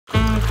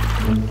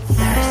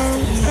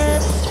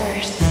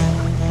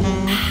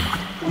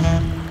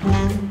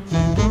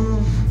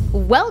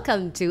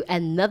Welcome to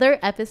another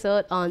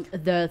episode on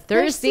the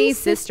Thirsty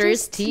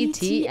Sisters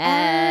TTS.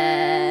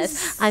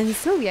 I'm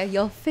Sylvia,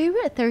 your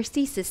favorite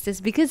Thirsty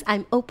Sisters, because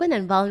I'm open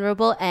and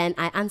vulnerable and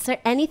I answer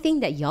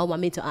anything that y'all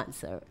want me to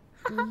answer.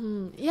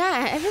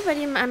 Yeah,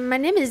 everybody, my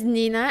name is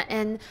Nina,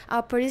 and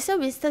our producer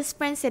Winston's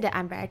friend said that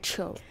I'm very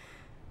chill.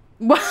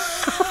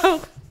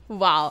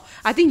 Wow,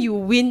 I think you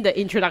win the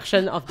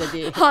introduction of the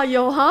day. Huh?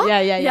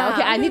 Yeah.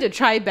 Okay, I need to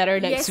try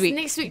better next week.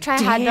 Next week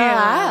try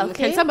harder.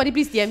 Okay? Can somebody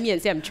please DM me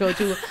and say I'm chill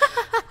too?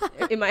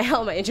 It might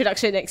help my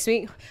introduction next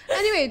week.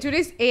 Anyway,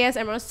 today's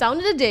ASMR sound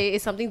of the day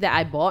is something that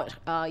I bought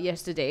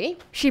yesterday.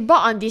 She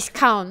bought on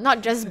discount,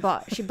 not just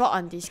bought. She bought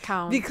on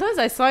discount. Because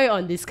I saw it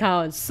on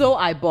discount, so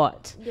I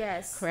bought.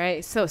 Yes.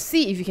 Right, so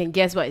see if you can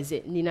guess what is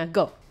it. Nina,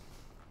 go.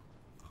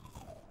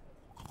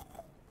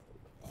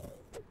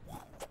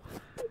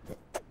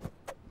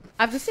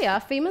 I have to say,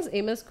 Famous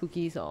Amos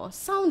cookies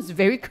sounds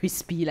very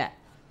crispy.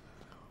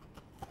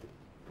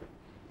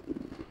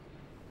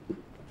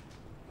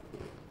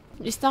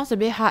 It sounds a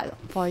bit hard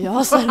for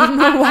yours. I don't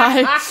know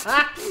why.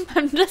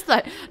 I'm just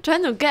like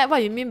trying to get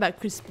what you mean by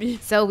crispy.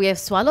 So we have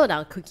swallowed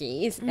our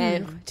cookies,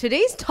 and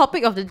today's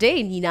topic of the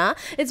day, Nina,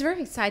 it's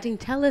very exciting.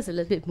 Tell us a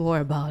little bit more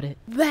about it.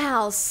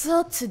 Well,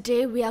 so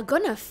today we are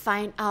going to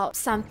find out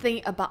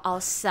something about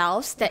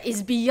ourselves that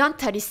is beyond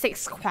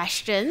 36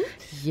 questions.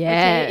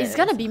 Yes. Okay, it's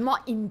going to be more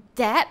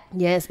in-depth.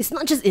 Yes, it's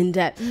not just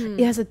in-depth.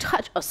 It has a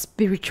touch of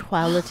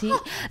spirituality.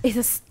 It's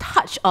a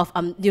touch of,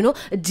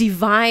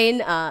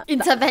 divine...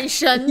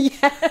 intervention.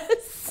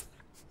 Yes.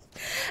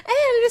 And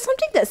it's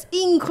something that's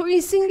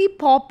increasingly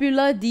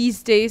popular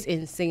these days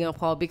in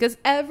Singapore because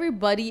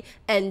everybody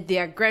and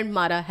their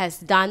grandmother has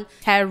done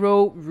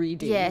tarot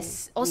reading.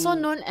 Yes, also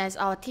known as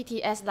our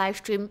TTS live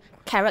stream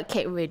carrot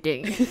cake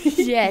reading.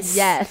 Yes.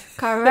 Yes.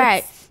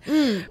 Correct.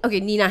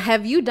 Okay, Nina,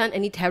 have you done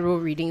any tarot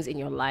readings in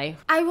your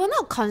life? I will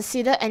not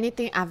consider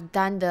anything I've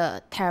done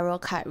the tarot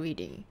card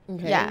reading.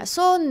 Okay. Yeah,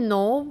 so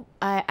no,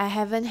 I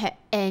haven't had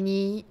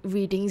any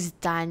readings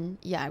done,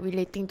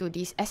 relating to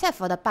this, except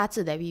for the 八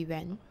字 that we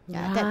went.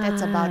 Yeah,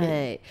 that's about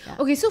it. Yeah.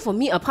 Okay, so for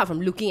me, apart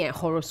from looking at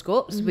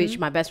horoscopes, which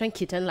my best friend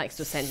Kitten likes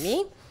to send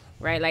me,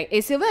 right? Like,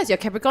 hey, Sylvia, is your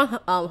Capricorn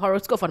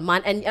horoscope for the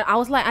month? And I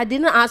was like, I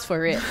didn't ask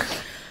for it.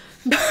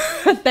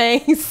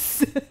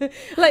 Thanks.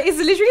 Like, it's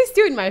literally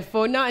still in my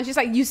phone now, and she's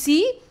like, you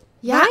see?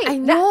 Yeah, right? I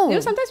know.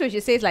 Sometimes when she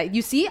says, like,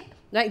 you see?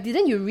 Like,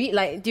 didn't you read,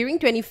 like, during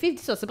 25th,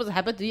 this was supposed to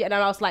happen to you? And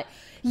I was like,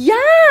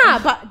 yeah,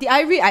 but did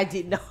I read? I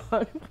did not.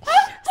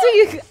 So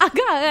you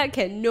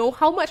can know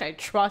how much I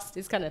trust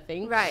this kind of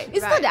thing. Right,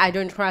 It's not that I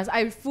don't trust.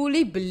 I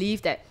fully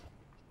believe that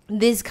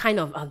this kind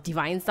of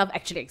divine stuff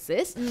actually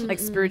exists. Like,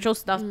 spiritual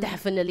stuff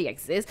definitely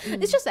exists.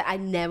 It's just that I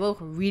never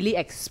really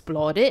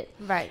explored it.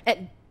 Right.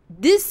 And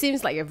this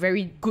seems like a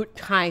very good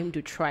time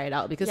to try it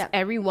out because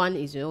everyone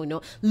is,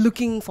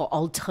 looking for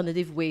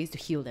alternative ways to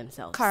heal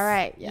themselves.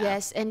 Correct. Yeah.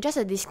 Yes. And just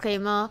a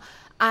disclaimer,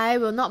 I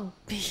will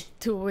not be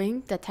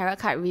doing the tarot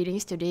card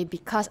readings today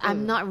because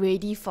I'm not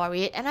ready for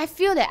it. And I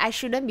feel that I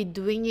shouldn't be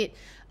doing it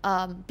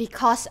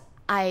because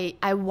I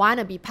want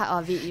to be part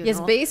of it, you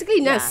know.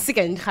 Basically not sick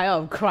and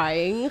tired of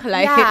crying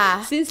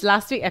like since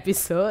last week's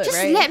episode, just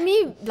right? let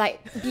me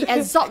be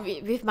absorbed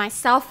with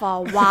myself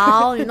for a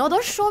while,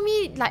 Don't show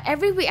me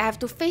every week I have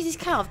to face these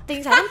kind of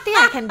things. I don't think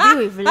I can deal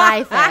with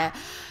life.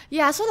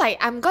 Yeah, so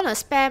I'm gonna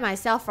spare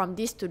myself from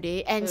this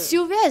today. And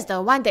Sylvia is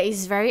the one that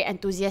is very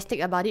enthusiastic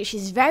about it.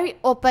 She's very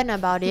open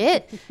about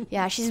it.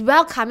 Yeah, she's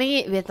welcoming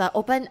it with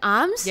open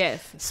arms.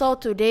 Yes. So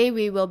today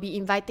we will be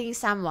inviting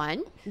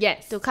someone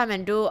to come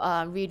and do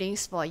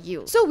readings for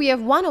you. So we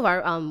have one of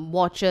our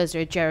watchers,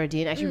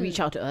 Geraldine, actually reached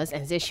out to us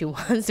and said she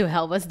wants to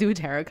help us do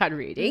tarot card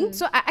reading.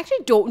 So I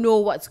actually don't know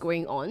what's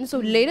going on. So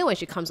later when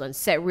she comes on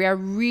set, we are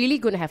really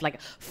going to have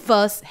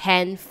first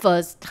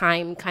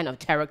time kind of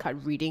tarot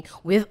card reading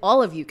with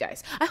all of you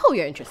guys. I hope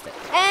you're interested.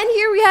 And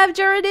here we have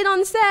Geraldine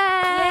on set.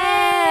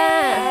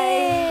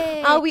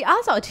 Yay! We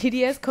asked our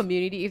TDS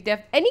community if they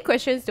have any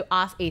questions to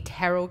ask a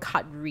tarot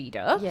card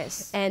reader.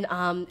 Yes. And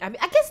I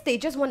guess they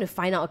just want to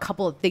find out a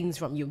couple of things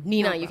from you.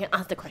 Nina, you can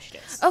ask the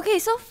questions. Okay,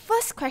 so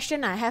first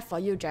question I have for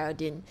you,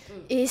 Geraldine,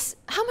 is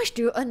how much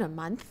do you earn a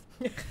month?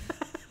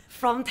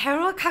 From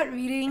tarot card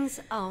readings,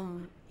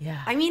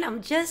 Yeah.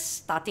 I'm just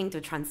starting to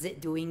transit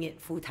doing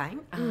it full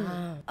time.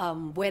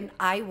 When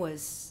I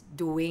was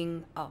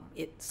doing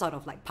it sort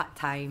of like part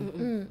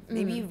time,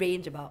 maybe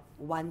range about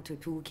 1 to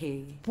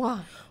 2K.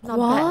 Wow,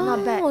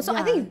 not bad. So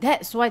I think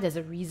that's why there's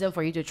a reason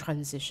for you to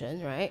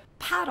transition, right?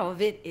 Part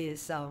of it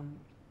is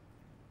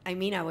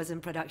I was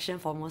in production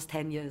for almost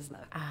 10 years.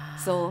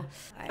 So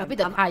A bit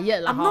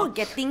tired. I'm not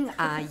getting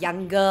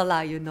younger,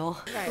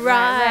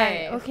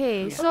 Right.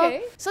 Okay.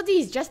 So this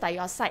is just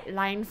your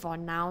sideline for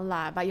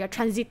now, but you're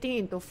transiting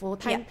into full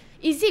time.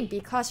 Yeah. Is it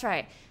because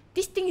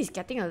this thing is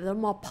getting a little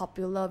more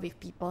popular with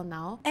people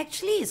now?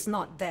 Actually, it's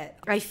not that.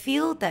 I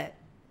feel that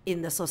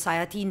in the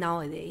society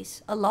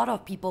nowadays, a lot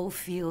of people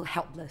feel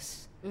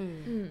helpless.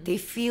 They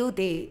feel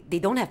they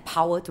don't have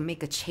power to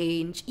make a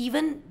change,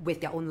 even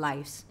with their own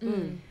lives.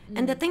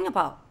 And the thing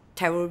about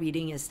tarot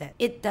reading is that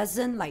it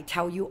doesn't like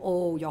tell you,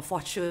 oh, your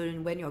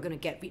fortune, when you're going to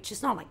get rich.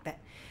 It's not like that.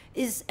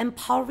 It's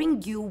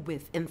empowering you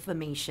with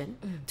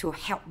information to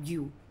help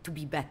you to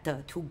be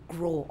better, to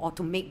grow, or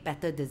to make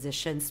better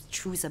decisions,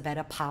 choose a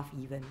better path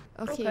even.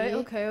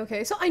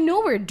 Okay. So I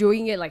know we're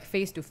doing it like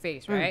face to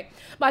face, right?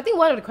 But I think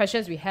one of the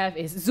questions we have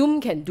is Zoom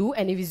can do,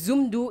 and if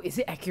Zoom do, is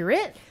it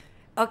accurate?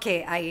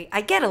 Okay,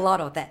 I get a lot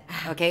of that,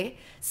 okay?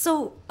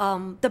 So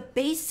the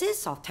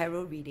basis of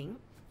tarot reading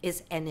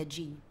is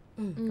energy,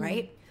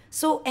 right?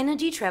 So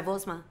energy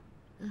travels, ma.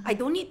 I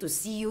don't need to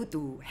see you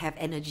to have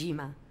energy,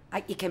 ma.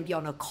 It can be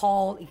on a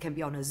call, it can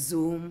be on a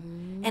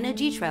Zoom.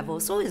 Energy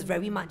travels, so it's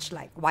very much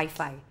like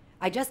Wi-Fi.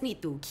 I just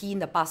need to key in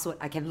the password,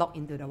 I can log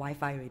into the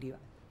Wi-Fi already.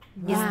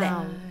 Is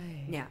that?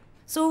 Yeah.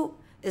 So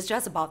it's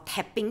just about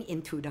tapping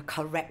into the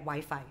correct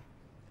Wi-Fi.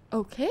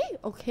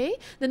 Okay.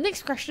 The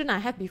next question I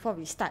have before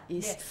we start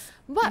is,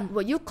 what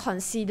would you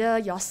consider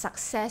your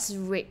success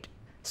rate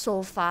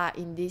so far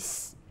in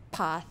this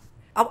path?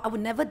 I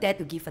would never dare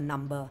to give a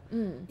number.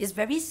 It's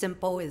very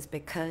simple. It's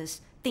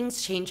because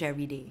things change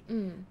every day.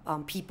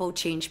 People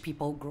change,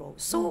 people grow.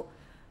 So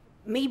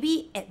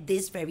maybe at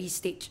this very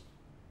stage,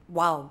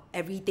 wow,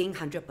 everything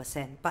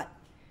 100%. But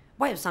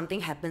what if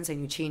something happens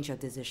and you change your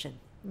decision?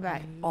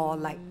 Right. Or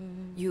like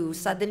you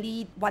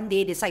suddenly one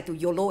day decide to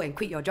YOLO and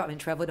quit your job and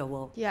travel the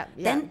world.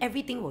 Then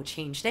everything will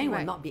change. Then it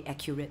will not be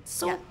accurate.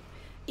 So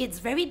it's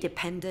very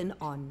dependent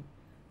on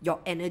your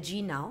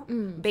energy now,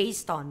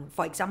 based on,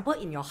 for example,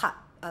 in your heart,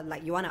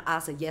 like you want to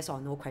ask a yes or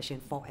no question,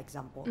 for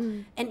example.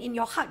 And in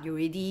your heart, you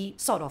already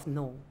sort of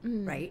know,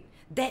 right?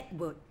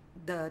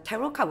 The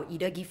tarot card will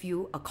either give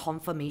you a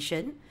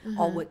confirmation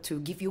or would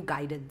to give you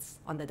guidance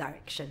on the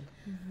direction.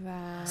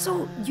 Right.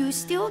 So you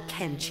still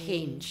can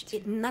change.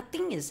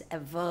 Nothing is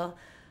ever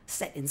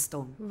set in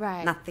stone.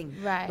 Right. Nothing.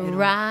 Right. You know?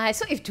 Right.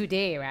 So if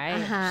today,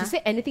 right, she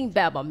said anything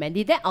bad about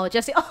Mandy, then I'll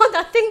just say, oh,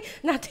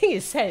 nothing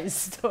is set in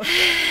stone.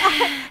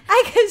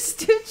 I can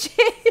still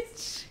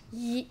change.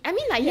 I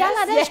mean, like,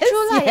 that's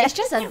true. It's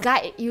just a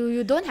guide.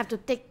 You don't have to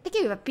take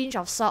it with a pinch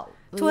of salt.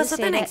 To a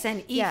certain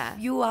extent, if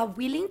you are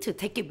willing to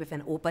take it with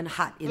an open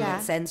heart in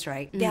that sense,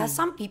 right? There are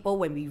some people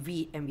when we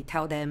read and we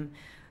tell them,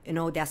 you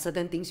know, there are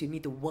certain things you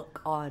need to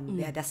work on.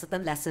 There are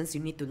certain lessons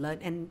you need to learn.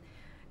 And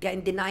they're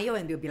in denial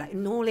and they'll be like,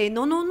 no,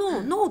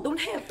 don't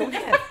have.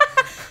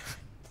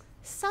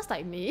 Sounds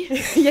like me.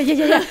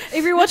 Yeah.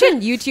 If you're watching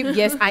on YouTube,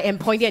 yes, I am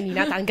pointing at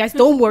Nina Tan. Guys,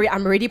 don't worry,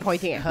 I'm already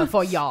pointing at her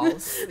for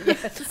y'alls.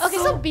 Yes. Okay,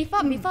 so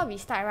before we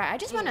start, right, I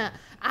just want to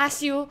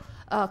ask you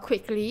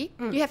quickly,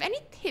 do you have any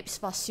tips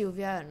for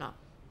Sylvia or not?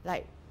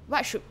 Like,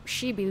 what should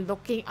she be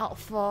looking out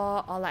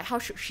for, or like how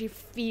should she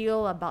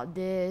feel about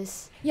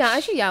this? Yeah,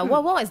 actually,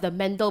 what is the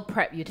mental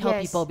prep you tell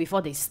people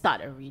before they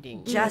start a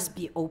reading? Just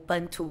be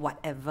open to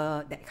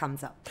whatever that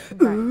comes up.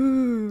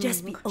 Right.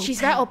 Just be open.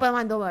 She's very open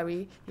one, don't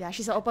worry. Yeah,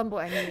 she's an open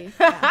book anyway.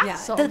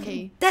 So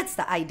that's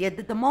the idea.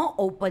 The more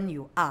open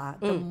you are,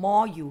 the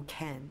more you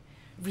can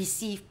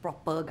receive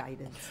proper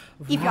guidance.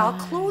 If you're a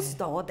closed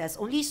door, there's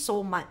only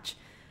so much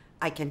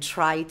I can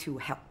try to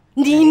help.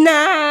 Nina,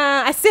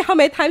 I say how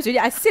many times already?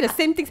 I say the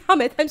same things how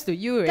many times to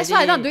you already? That's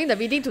why I'm not doing the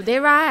reading today,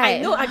 right?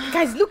 I know,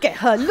 guys, look at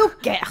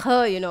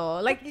her, you know,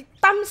 like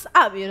thumbs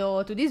up, you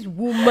know, to this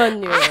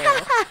woman, you know.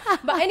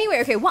 But anyway,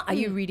 okay, what are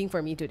you reading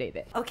for me today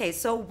then? Okay,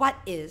 so what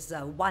is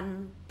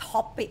one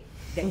topic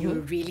that you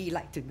would really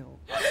like to know?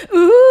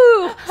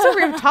 Ooh, so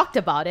we've talked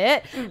about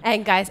it.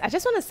 And guys, I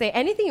just want to say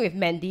anything with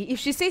Mandy, if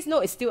she says no,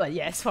 it's still a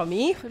yes for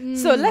me.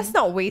 So let's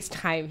not waste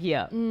time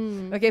here.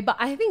 Okay, but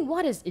I think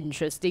what is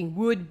interesting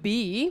would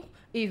be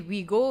if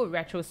we go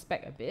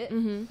retrospect a bit,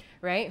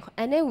 right?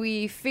 And then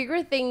we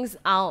figure things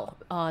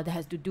out that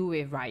has to do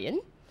with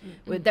Ryan.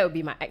 That would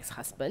be my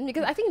ex-husband.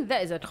 Because I think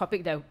that is a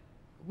topic that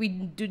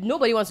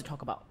nobody wants to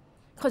talk about.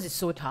 Because it's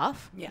so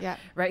tough,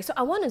 right? So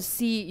I want to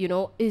see, you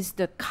know, is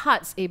the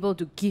cards able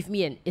to give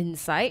me an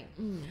insight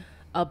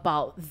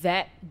about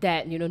that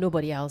you know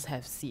nobody else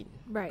has seen.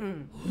 Right.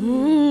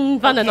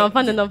 Fun enough.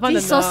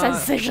 This is so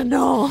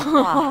sensational.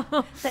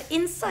 The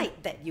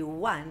insight that you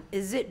want,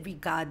 is it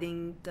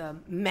regarding the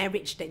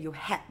marriage that you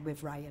had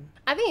with Ryan?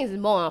 I think it's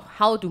more of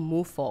how to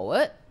move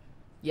forward.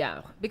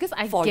 Yeah, because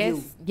I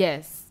guess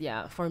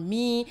yes, for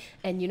me,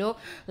 and you know,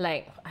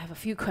 like I have a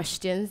few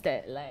questions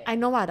that like I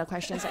know what are the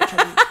questions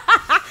actually.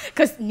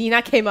 Because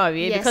Nina came out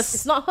with it because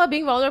it's not her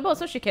being vulnerable,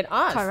 so she can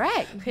ask.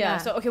 Correct. Yeah.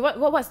 So okay,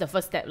 what's the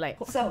first step like?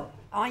 So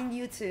I want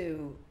you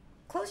to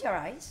close your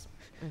eyes.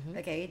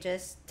 Okay,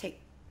 just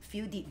take a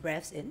few deep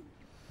breaths in.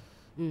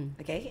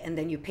 Okay, and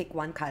then you pick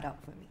one card out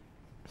for me.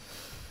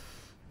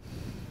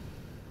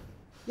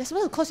 You're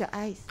supposed to close your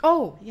eyes.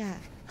 Oh, Yeah.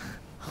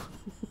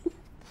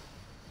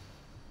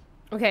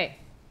 okay.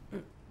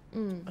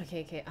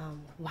 Okay.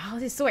 Wow,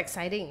 this is so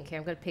exciting. Okay,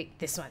 I'm gonna pick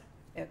this one.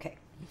 Okay.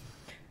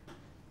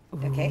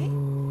 Okay.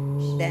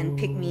 Then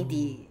pick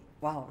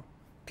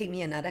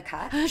me another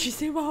card. She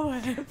said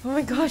wow. Oh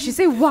my gosh, she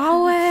said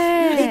wow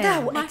Later I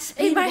will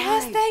explain my why.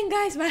 hair stand,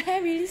 guys. My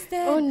hair really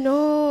stand. Oh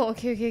no.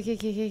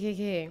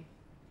 Okay.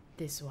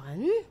 This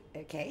one.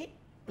 Okay.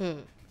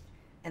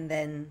 And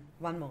then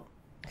one more.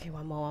 Okay,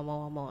 one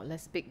more.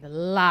 Let's pick the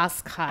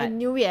last I card.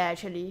 knew it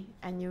actually.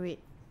 I knew it.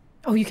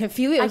 Oh, you can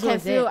feel it I also, can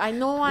is feel. it? I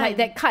know why. Like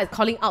that card is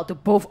calling out to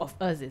both of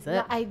us, is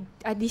it? Like,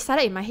 I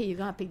decided in my head you're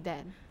gonna pick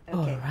that.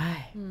 Okay.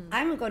 Alright.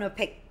 I'm gonna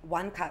pick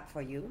one card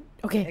for you.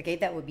 Okay. Okay,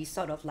 that would be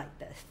sort of like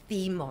the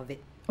theme of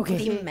it. Okay.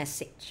 Theme Okay.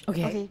 message.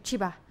 Okay. Okay,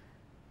 Chiba.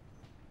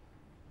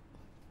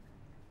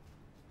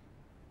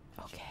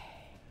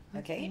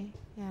 Okay.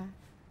 Yeah.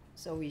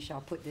 So we shall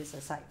put this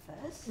aside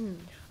first.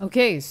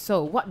 Okay,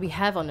 so what we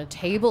have on the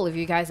table, if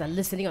you guys are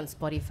listening on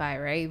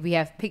Spotify, right? We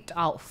have picked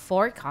out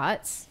 4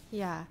 cards.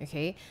 Yeah.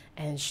 Okay,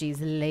 and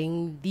she's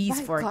laying these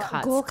My 4 God,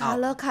 cards gold out.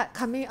 color card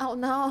coming out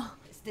now.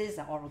 This is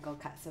an oracle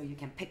card, so you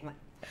can pick one.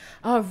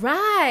 All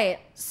right,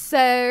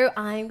 so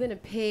I'm gonna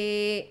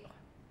pick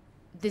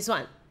this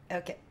one.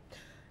 Okay.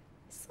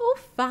 So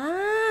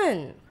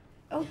fun.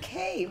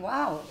 Okay,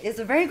 wow. It's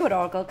a very good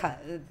oracle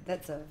card.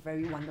 That's a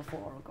very wonderful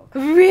oracle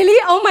card. Really?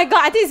 Oh my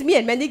god, I think it's me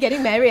and Mandy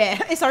getting married.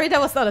 Sorry, that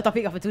was not the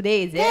topic of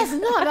today, is it? Yes,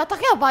 no, we're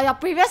talking about your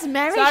previous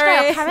marriage, Sorry.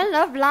 not your current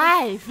love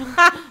life.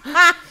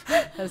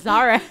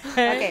 Sorry.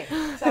 Okay,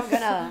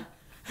 so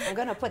I'm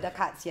gonna put the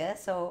cards here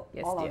so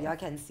Yes, all of dear. y'all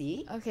can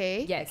see.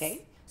 Okay. Yes.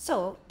 Okay.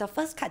 So the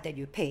first card that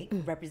you pick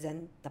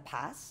represent the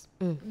past.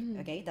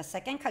 Okay. The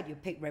second card you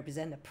pick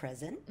represent the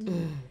present.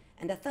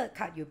 And the third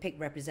card you pick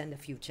represent the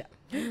future.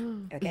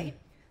 Okay.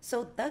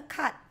 So the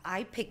card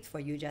I picked for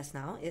you just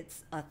now,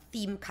 it's a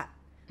theme card.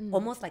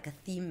 Almost like a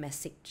theme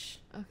message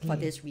for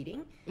this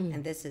reading.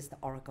 And this is the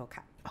oracle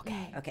card.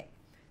 Okay. Okay.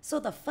 So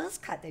the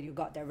first card that you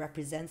got that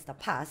represents the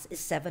past is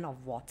 7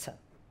 of water.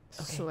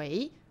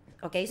 Sweet.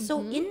 Okay.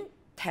 So in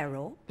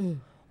tarot,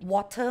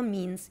 water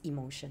means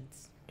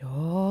emotions.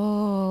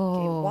 Oh.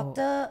 Okay,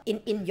 water,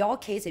 in your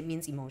case, it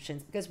means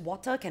emotions because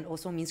water can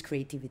also means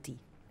creativity.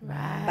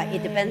 Right. But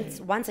it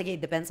depends, once again, it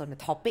depends on the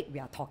topic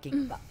we are talking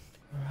about.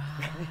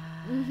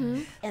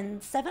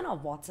 And 7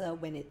 of water,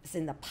 when it's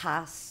in the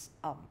past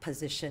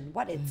position,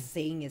 what it's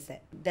saying is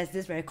that there's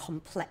this very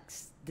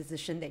complex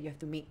decision that you have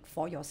to make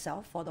for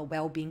yourself, for the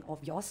well-being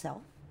of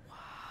yourself,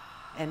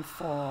 and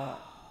for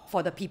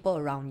the people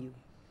around you.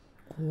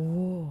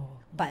 Oh.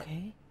 But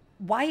Okay.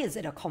 why is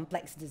it a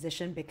complex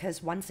decision?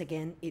 Because once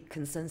again, it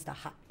concerns the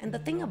heart. And the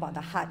thing about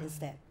the heart is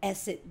that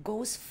as it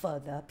goes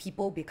further,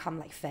 people become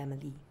like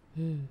family.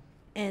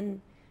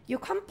 And you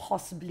can't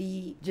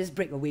possibly just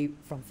break away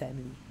from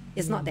family.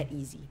 It's not that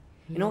easy.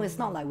 You know, it's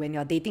not like when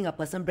you're dating a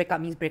person, break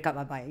up means break up,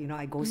 bye-bye. You know,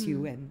 I ghost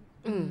you and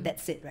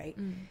that's it, right?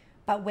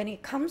 But when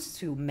it comes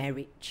to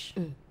marriage,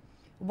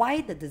 why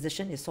the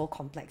decision is so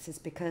complex is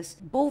because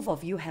both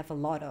of you have a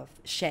lot of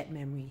shared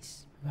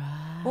memories.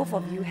 Right. Both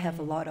of you have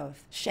a lot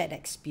of shared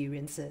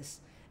experiences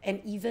and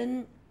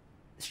even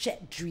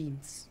shared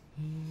dreams.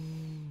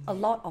 A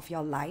lot of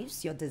your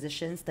lives, your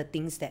decisions, the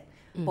things that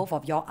both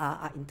of y'all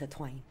are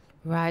intertwined.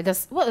 Right.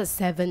 What does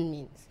 7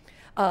 means?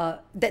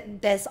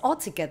 There's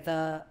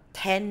altogether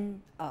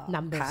 10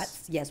 Numbers.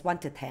 cards. Yes, 1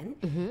 to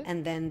 10.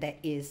 And then there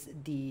is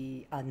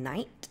the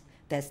knight,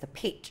 there's the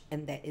page,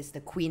 and there is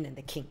the queen and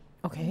the king.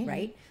 Okay.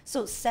 Right?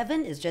 So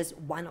 7 is just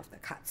one of the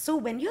cards. So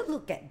when you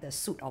look at the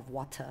suit of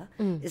water,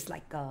 it's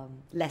like a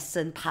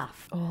lesson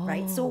path,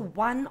 right? So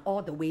 1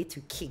 all the way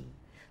to king.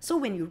 So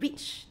when you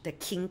reach the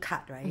king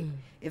card, right?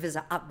 If it's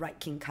an upright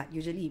king card,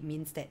 usually it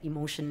means that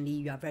emotionally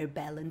you are a very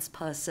balanced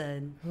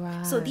person.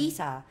 So Right. these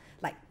are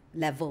like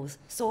levels.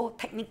 So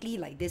technically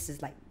like this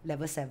is like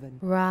level 7.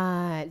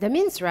 Right. That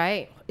means,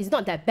 right, it's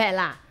not that bad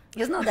lah.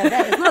 It's not that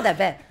bad. It's not that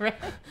bad. Right.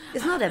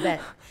 It's not that bad.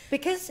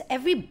 Because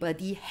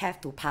everybody have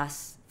to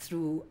pass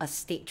through a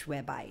stage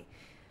whereby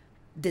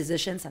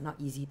decisions are not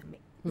easy to make.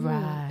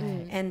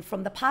 Right. And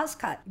from the past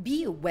card,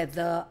 be it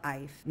whether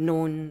I've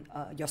known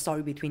your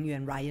story between you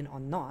and Ryan or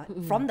not,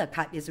 from the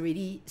card is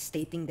already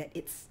stating that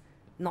it's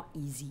not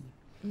easy.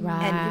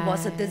 Right. And it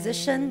was a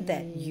decision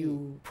that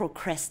you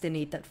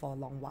procrastinated for a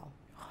long while.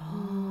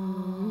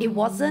 It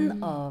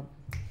wasn't a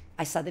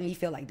I suddenly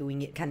feel like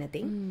doing it kind of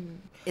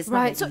thing. It's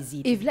Right. not So that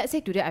easy. if let's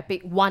say today I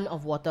pick 1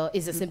 of water,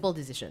 it's a simple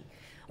decision.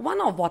 1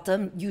 of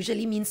water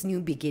usually means new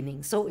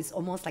beginning, so it's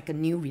almost like a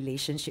new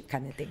relationship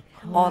kind of thing,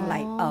 or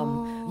like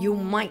you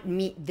might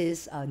meet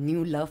this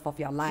new love of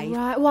your life.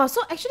 Right. Wow.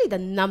 So actually, the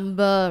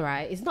number,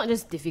 right, it's not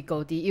just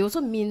difficulty. It also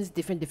means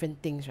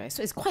different things, right?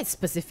 So it's quite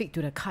specific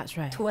to the cards,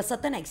 right? To a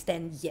certain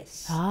extent,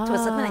 yes. To a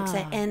certain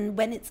extent, and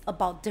when it's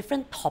about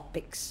different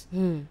topics,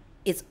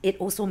 it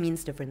also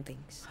means different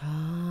things.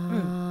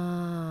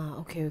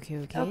 Okay.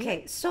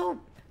 Okay, so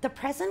the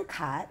present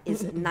card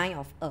is 9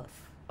 of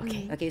Earth.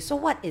 Okay, so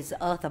what is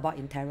Earth about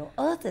in tarot?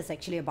 Earth is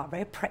actually about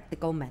very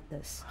practical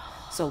matters.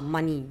 So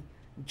money,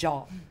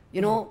 job,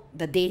 you know,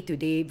 the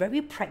day-to-day,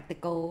 very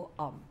practical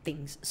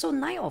things. So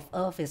 9 of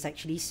Earth is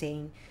actually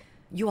saying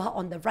you are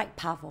on the right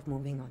path of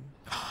moving on.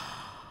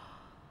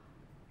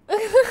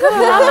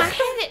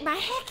 My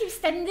hair keeps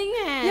standing.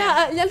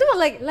 Yeah. No,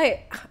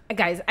 like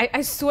guys,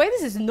 I swear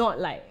this is not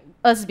like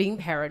us being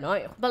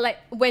paranoid, but like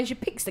when she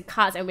picks the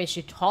cards and when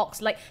she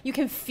talks, like you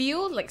can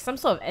feel like some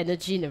sort of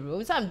energy in the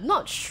room. So I'm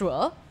not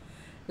sure,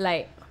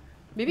 like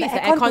Maybe it's The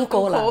the aircon aircon too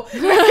cold lah. cold.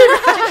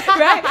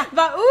 Right?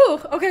 But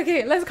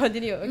okay, let's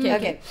continue.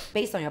 Okay.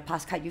 Based on your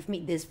past card, you've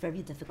made this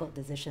very difficult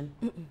decision.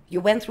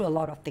 You went through a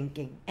lot of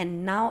thinking.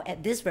 And now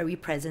at this very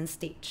present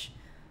stage,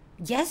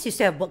 yes, you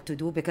still have work to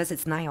do because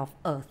it's 9 of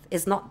Earth.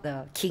 It's not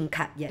the King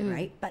card yet,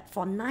 right? But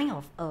for 9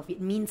 of Earth,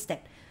 it means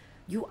that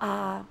you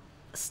are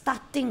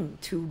starting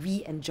to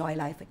re-enjoy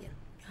life again.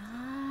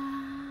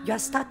 You are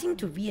starting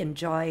to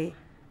re-enjoy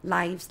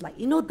lives, like,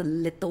 the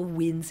little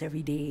wins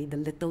every day, the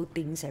little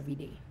things every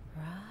day.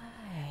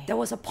 Right. There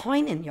was a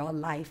point in your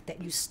life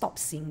that you stopped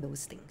seeing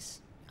those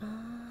things.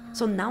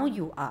 So now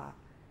you are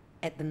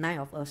at the 9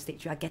 of Earth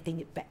stage, you are getting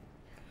it back.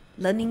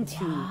 Learning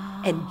to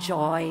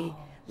enjoy,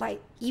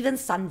 like, even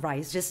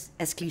sunrise, just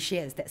as cliche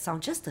as that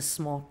sounds, just the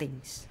small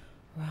things.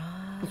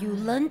 Right. You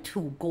learn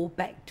to go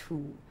back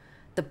to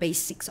the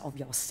basics of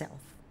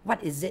yourself.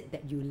 What is it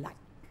that you like?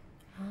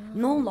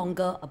 No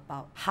longer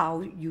about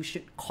how you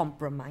should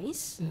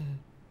compromise,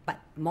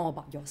 but more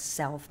about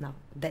yourself now,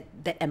 that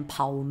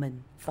empowerment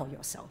for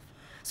yourself.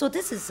 So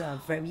this is a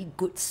very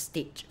good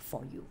stage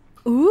for you.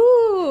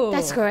 Ooh.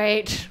 That's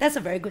great. That's a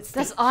very good stage.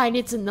 That's all I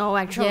need to know,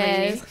 actually.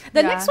 Yes.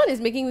 The next one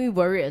is making me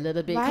worry a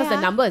little bit Why because the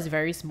ah? number is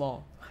very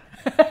small.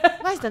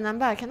 What is the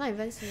number? I cannot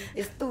even see.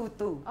 It's 2.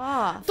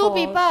 Oh, two For-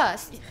 people.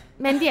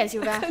 Mandy and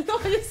Sylvia. No,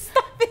 you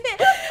stop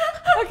it.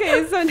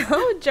 Okay, so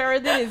now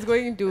Geraldine is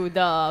going to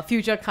the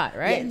future card,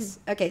 right? Yes.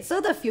 Okay,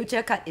 so the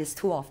future card is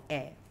 2 of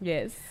Air.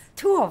 Yes.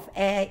 2 of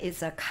Air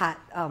is a card,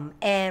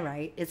 air,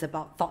 right? It's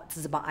about thoughts,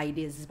 it's about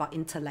ideas, it's about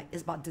intellect,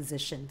 it's about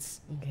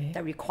decisions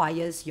that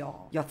requires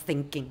your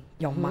thinking,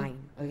 your mind.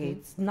 Okay,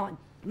 it's not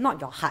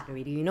your heart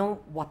already.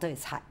 Water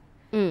is heart.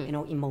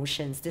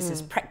 Emotions. This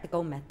is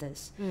practical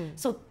matters.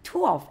 So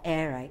 2 of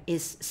Air, right,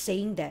 is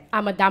saying that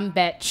I'm a dumb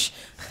bitch.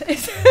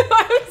 Is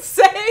what I'm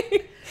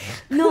saying.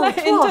 no, Like,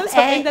 2 in of terms of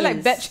Air intellect,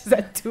 is bitch is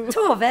at 2. 2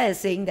 of Air is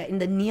saying that in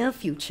the near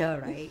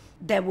future, right,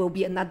 there will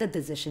be another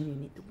decision you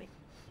need to make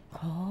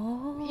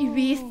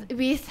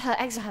With her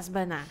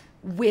ex-husband,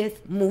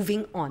 with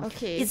moving on.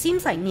 Okay. It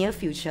seems like near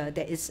future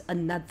there is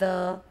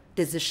another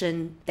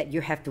decision that you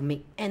have to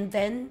make, and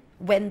then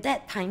when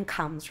that time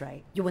comes,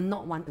 right, you will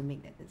not want to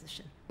make that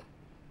decision.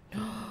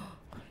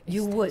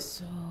 You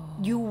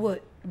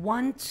would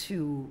want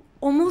to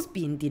almost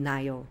be in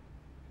denial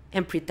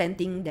and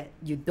pretending that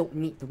you don't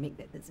need to make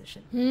that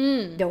decision.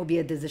 There will be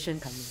a decision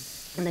coming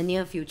in the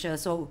near future.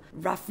 So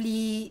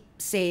roughly,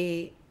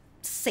 say,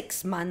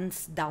 6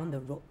 months down the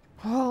road,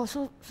 Oh,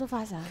 so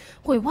fast,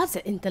 Wait, what's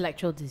an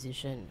intellectual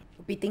decision? it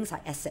will be things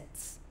like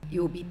assets. It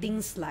will be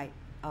things like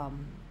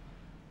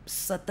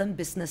certain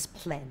business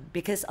plan,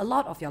 because a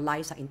lot of your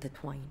lives are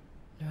intertwined.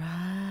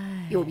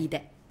 Right. It will be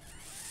that.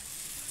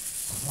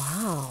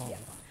 Wow. Yeah.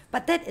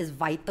 But that is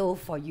vital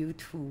for you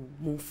to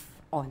move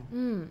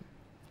on.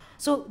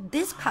 So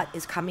this card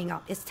is coming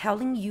out. It's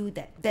telling you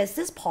that there's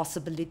this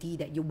possibility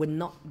that you will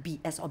not be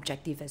as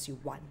objective as you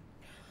want.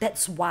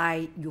 That's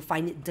why you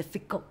find it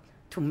difficult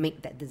to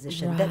make that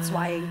decision. That's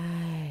why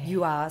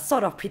you are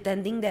sort of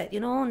pretending that,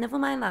 never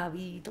mind lah,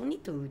 we don't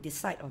need to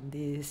decide on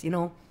this,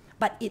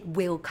 But it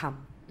will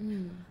come.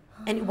 And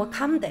it will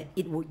come that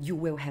you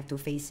will have to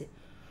face it.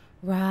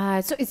 Right.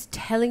 So it's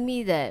telling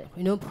me that,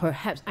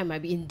 perhaps I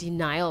might be in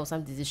denial of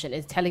some decision.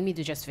 It's telling me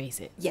to just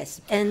face it.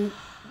 Yes. And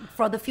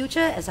for the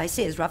future, as I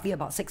say, it's roughly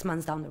about 6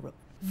 months down the road.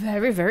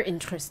 Very, very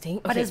interesting.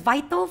 But Okay. it's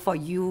vital for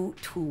you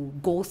to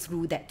go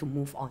through that to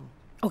move on.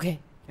 Okay.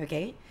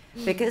 Okay?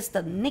 Because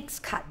the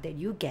next card that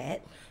you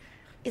get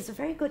is a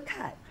very good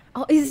card.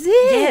 Oh, is it?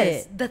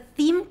 Yes. The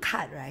theme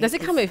card, right? Does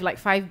it come with like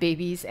 5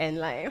 babies and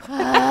like...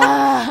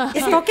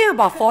 It's talking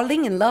about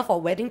falling in love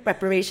or wedding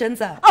preparations.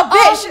 Oh,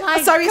 bitch! Oh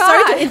my sorry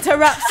God. to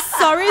interrupt.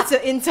 Sorry to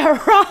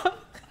interrupt.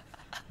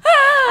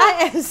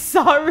 I am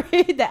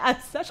sorry that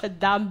I'm such a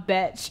dumb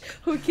bitch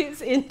who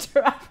keeps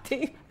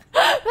interrupting.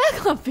 Where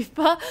can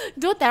people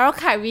do tarot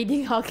card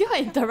reading or keep on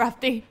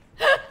interrupting?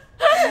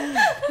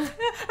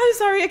 I'm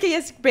sorry. Okay,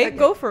 yes, babe, Okay.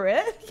 go for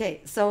it.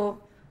 Okay,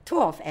 so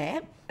 2 of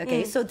Air.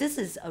 Okay, so this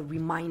is a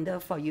reminder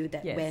for you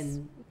that Yes.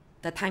 when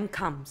the time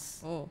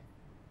comes, Oh.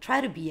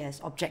 try to be as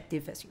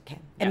objective as you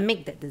can and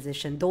make that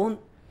decision. Don't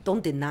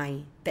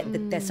deny that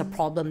there's a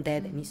problem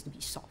there that needs to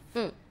be solved.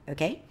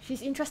 Okay?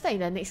 She's interested in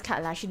the next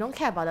card. She don't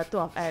care about the 2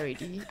 of Air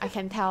already. I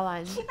can tell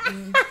one.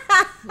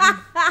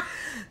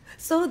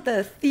 So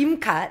the theme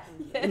card,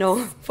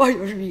 for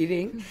your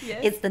reading,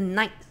 Yes. it's the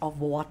Knight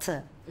of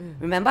Water.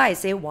 Remember I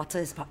say water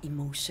is about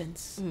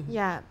emotions.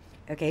 Yeah.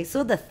 Okay,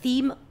 so the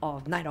theme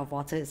of Knight of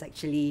Water is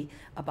actually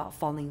about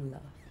falling in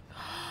love.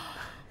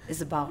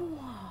 It's about,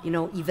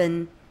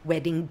 even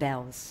wedding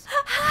bells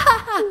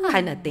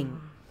kind of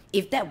thing.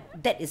 If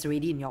that is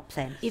already in your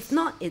plan. If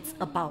not, it's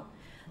about,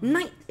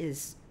 Knight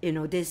is,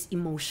 this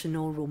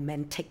emotional,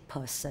 romantic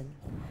person.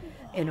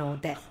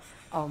 That,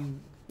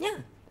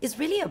 it's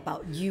really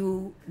about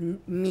you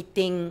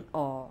meeting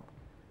or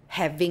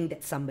having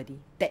that somebody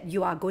that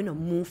you are going to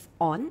move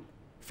on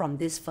from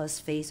this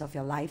first phase of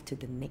your life to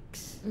the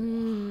next.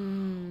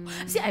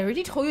 See, I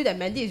already told you that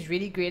Mandy is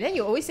really great. Then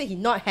you always say he's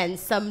not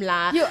handsome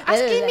lah. You're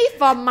asking me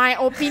for my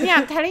opinion.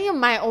 I'm telling you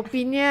my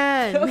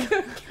opinion.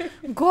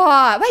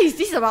 God, what is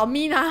this about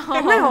me now?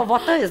 Night of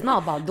Water is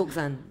not about looks,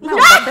 and Night of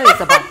Water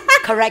is about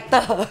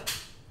character.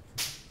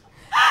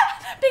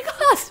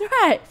 Because,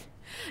 right,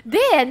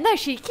 day and night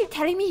she keep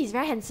telling me he's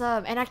very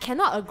handsome, and I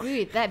cannot agree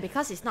with that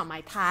because it's not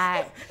my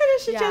type. And then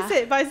she just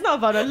said, but it's not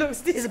about the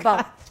looks.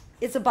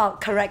 It's about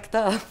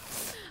character.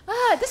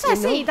 That's why I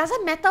say it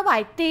doesn't matter what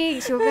I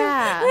think,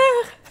 Sylvia.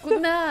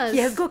 Goodness. He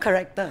has good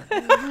character.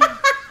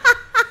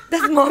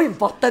 That's more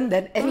important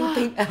than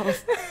anything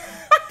else.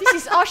 This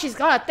is all she's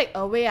gonna take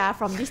away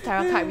from this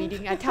tarot card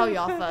reading. I tell you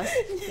all first.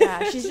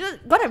 Yeah, she's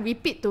just gonna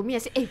repeat to me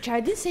and say, "Hey,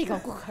 Geraldine say you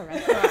got good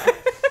character."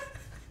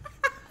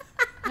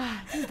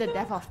 This is the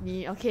death of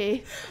me.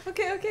 Okay.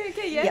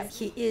 Okay, yes. Yeah,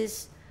 he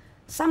is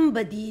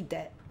somebody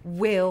that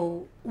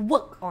will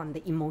work on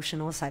the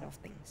emotional side of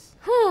things.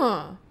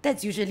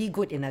 That's usually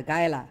good in a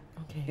guy lah.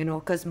 Okay. You know,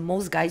 because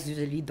most guys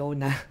usually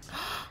don't.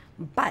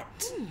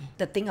 But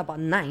the thing about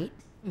Knight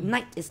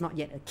is not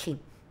yet a king.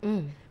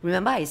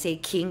 Remember I say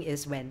king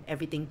is when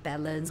everything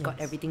balanced, got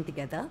everything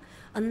together.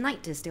 A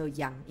Knight is still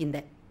young in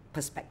that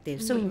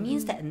perspective. So it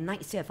means that a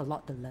Knight still have a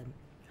lot to learn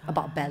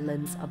about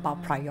balance,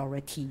 about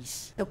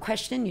priorities. The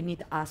question you need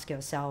to ask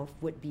yourself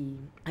would be,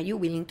 are you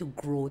willing to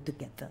grow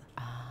together?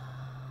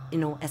 You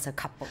know, as a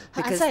couple.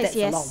 Because that's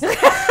a lot of work.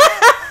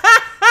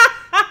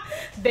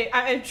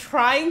 I am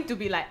trying to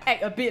be like,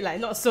 act a bit like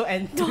not so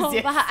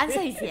enthusiastic. But her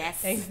answer is yes.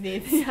 Thanks,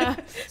 Nate.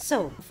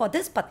 So, for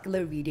this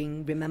particular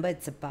reading, remember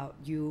it's about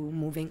you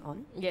moving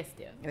on. Yes,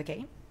 dear.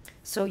 Okay?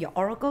 So, your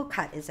oracle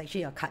card is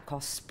actually a card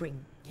called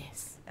Spring.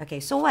 Yes. Okay,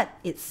 so what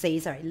it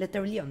says, right,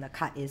 literally on the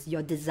card is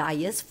your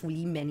desires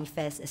fully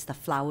manifest as the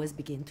flowers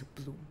begin to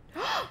bloom.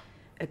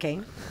 Okay?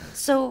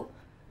 So,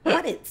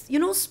 what it's, you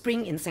know,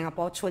 spring in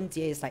Singapore, 春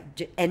节is like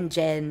end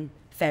Jan,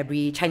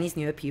 February, Chinese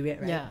New Year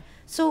period, right? Yeah.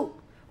 So,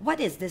 what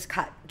is this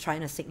card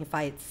trying to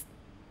signify? It's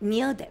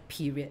near that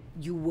period,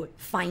 you would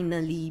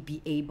finally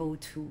be able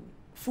to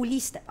fully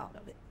step out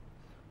of it.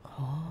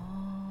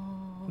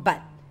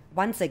 But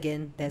once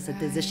again, there's a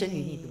decision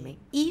you need to make.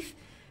 If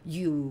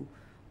you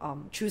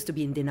choose to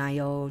be in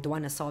denial, don't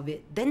want to solve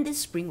it, then this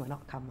spring will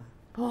not come.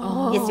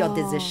 It's your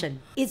decision.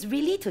 It's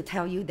really to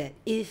tell you that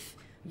if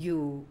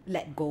you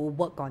let go,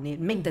 work on it,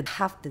 make the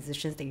tough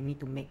decisions that you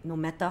need to make, no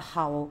matter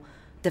how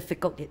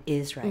difficult it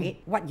is,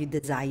 right? What you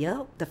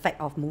desire, the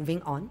fact of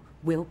moving on,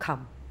 will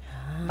come.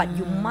 But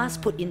you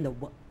must put in the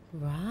work.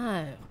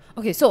 Right.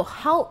 Okay, so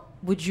how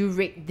would you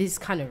rate this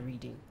kind of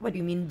reading? What do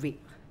you mean rate?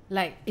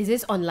 Like, is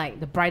this on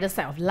like the brighter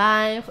side of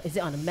life? Is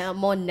it on the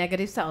more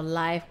negative side of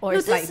life? Or No,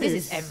 it's like this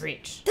is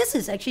average? This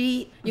is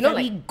actually You know,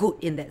 very like- good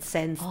in that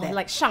sense. That,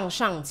 Like 上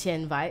上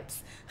签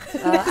vibes?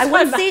 I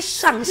wouldn't say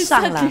上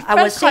上 lah. I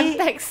would say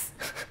context.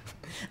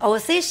 I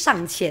would say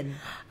上签.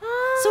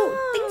 So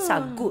things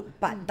are good,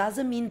 but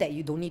doesn't mean that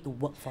you don't need to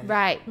work for it.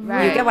 Right.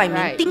 You get what I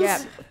mean?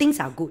 Right, Things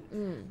are good.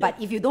 But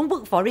if you don't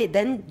work for it,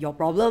 then your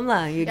problem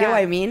lah. You get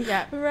what I mean?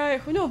 Yeah. Right.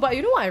 No, but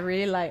you know what I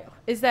really like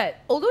is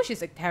that although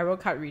she's a tarot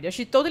card reader,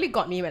 she totally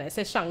got me when I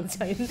said 上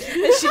签.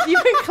 And she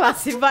even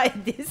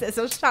classified this as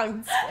a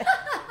上签.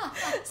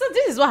 So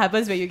this is what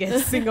happens when you get a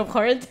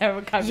Singaporean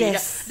tarot card reader.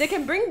 Yes. They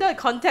can bring the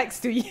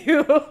context to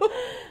you.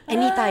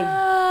 Anytime.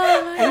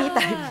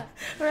 Anytime.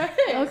 Right.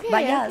 Okay.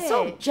 But yeah, okay.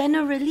 so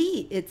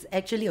generally it's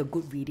actually a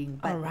good reading.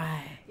 But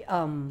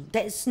Alright.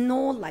 there's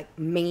no like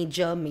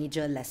major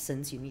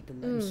lessons you need to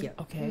learn here.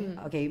 Okay.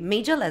 Okay,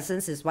 major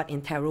lessons is what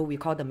in tarot we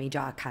call the major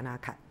arcana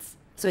cards.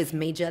 So it's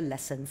major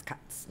lessons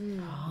cards.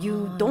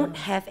 You don't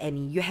have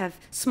any. You have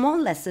small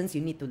lessons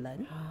you need to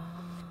learn.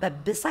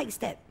 But besides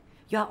that,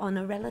 you are on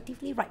a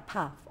relatively right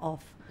path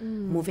of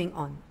moving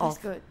on, That's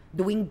of good.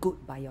 doing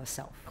good by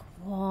yourself,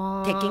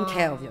 taking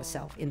care of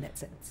yourself in that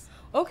sense.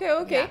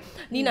 Okay.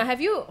 Nina,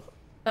 have you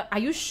are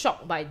you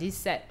shocked by this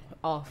set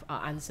of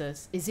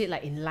answers? Is it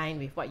like in line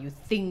with what you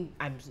think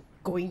I'm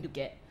going to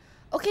get?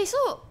 Okay,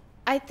 so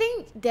I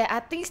think there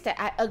are things that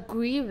I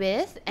agree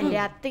with, and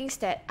there are things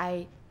that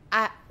I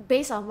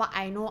based on what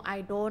I know,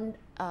 I don't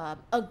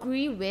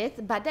agree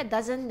with. But that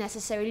doesn't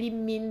necessarily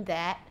mean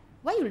that.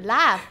 Why you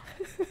laugh?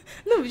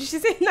 No, she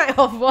said Night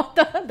of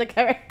Water. The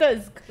character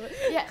is good.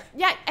 Yeah.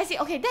 I see.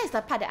 Okay, that's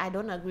the part that I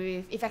don't agree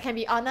with. If I can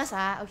be honest,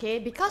 okay,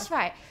 because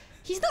right,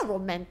 he's not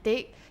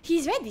romantic.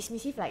 He's very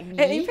dismissive like me.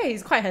 And in fact,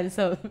 he's quite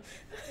handsome.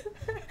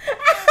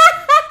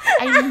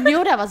 I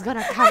knew that was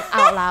gonna come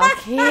out lah.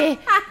 Okay,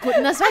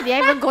 goodness, why did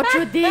I even go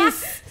through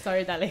this?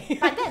 Sorry, darling.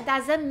 But that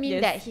doesn't mean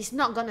Yes. that he's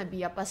not gonna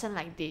be a person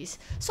like this.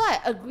 So I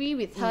agree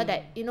with her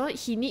that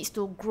he needs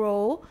to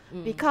grow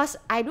because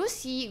I do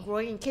see it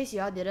growing. In case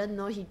you all didn't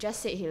know, he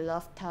just said he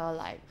loved her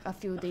like a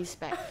few days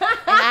back,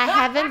 and I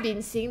haven't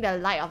been seeing the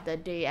light of the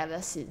day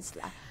ever since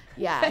lah.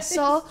 Yeah,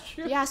 so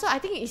I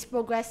think it's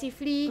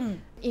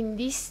progressively in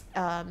this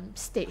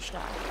stage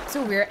lah.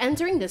 So we're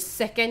entering the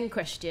second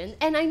question,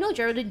 and I know,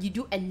 Geraldine, you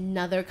do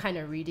another kind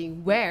of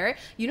reading where,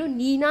 you know,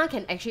 Nina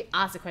can actually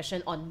ask a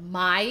question on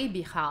my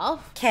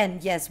behalf. Can,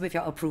 yes, with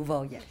your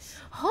approval, yes.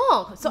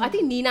 Oh, so I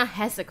think Nina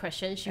has a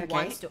question she Okay.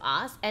 wants to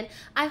ask, and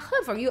I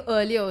heard from you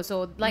earlier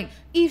also, like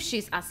if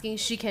she's asking,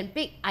 she can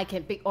pick, I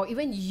can pick, or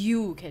even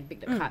you can pick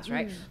the cards,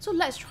 right? So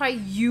let's try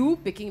you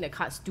picking the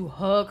cards to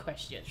her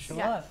question. Sure.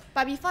 Yeah.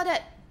 But before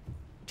that,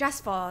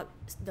 just for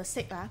the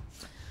sake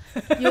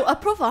you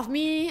approve of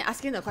me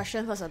asking the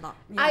question first or not?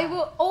 I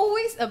will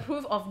always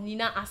approve of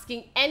Nina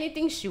asking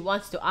anything she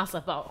wants to ask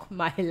about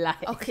my life.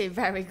 Okay,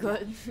 very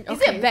good.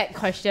 Is it a bad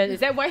question? Is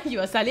that why you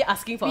are suddenly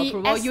asking for We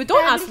approval? You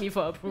don't ask establish- me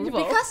for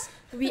approval. Because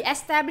we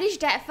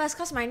established that first,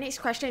 because my next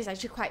question is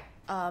actually quite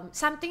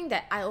something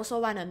that I also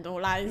want to know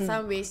lah in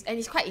some ways, and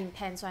it's quite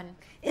intense one.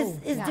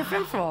 It's yeah.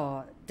 different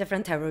for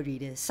different tarot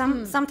readers.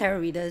 Some tarot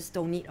readers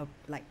don't need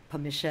like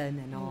permission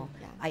and all.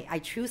 yeah. I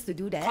choose to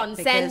do that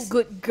Consent, because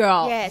good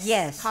girl. Yes,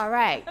 Yes.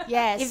 correct.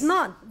 Yes. if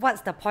not,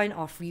 what's the point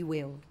of free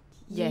will?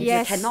 Yes.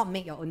 Yes. You cannot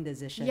make your own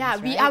decisions. yeah,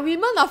 we right? are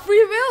women of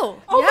free will.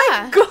 Oh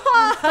yeah. my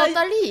god!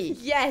 Totally.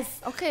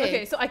 Yes. Okay.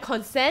 Okay, so I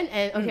consent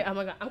and okay, oh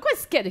my god, I'm quite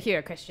scared to hear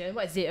a question.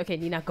 What is it? Okay,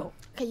 Nina, go.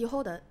 Okay, you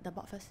hold the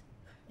board first.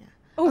 Yeah.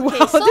 Oh Okay,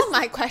 wow. so this-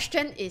 my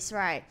question is,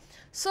 right,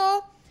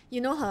 so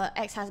you know her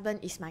ex-husband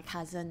is my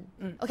cousin.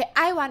 Okay,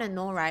 I want to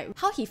know, right,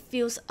 how he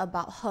feels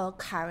about her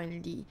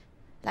currently.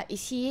 Like,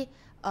 is he,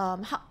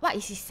 what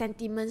is his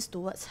sentiments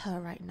towards her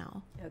right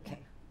now? Okay.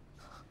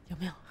 有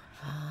没有?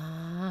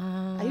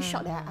 Are you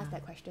shocked that I asked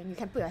that question? You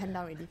can put your hand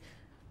down already.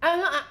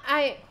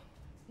 I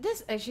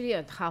that's actually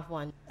a tough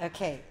one.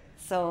 Okay.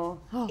 So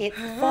Oh. it's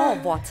 4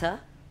 of water.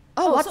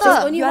 Oh, so water!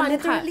 it's only You are one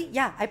card. literally,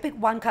 yeah, I picked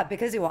one card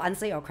because it will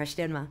answer your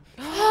question, ma.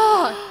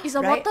 It's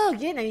a Right? water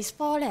again and it's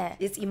 4 leh.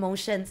 It's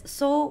emotions.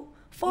 So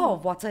 4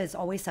 of water is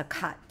always a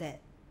card that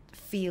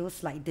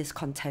feels like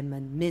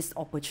discontentment, missed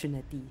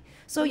opportunity.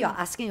 So you're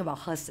asking about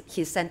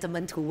his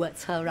sentiment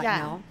towards her right Yeah,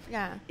 now.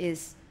 yeah.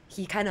 Is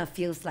he kind of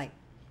feels like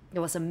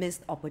there was a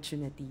missed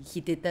opportunity.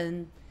 He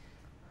didn't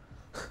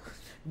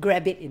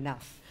grab it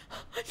enough.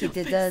 He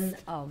didn't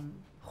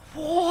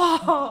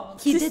Wow.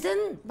 he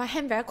didn't My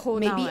hand very cold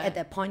maybe now. at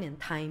that point in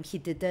time he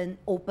didn't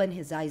open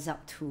his eyes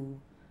up to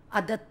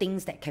other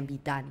things that can be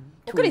done.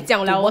 我跟你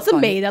讲了， to 我 work 是 on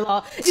it. 美的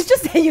咯。It's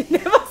just that you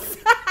never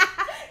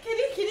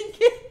kidding.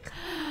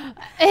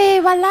 Eh,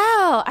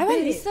 walao, I want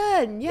to Wait,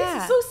 listen. This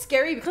Yeah. is so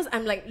scary because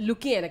I'm like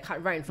looking at the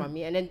card right in front of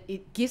me, and then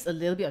it gives a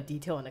little bit of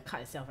detail on the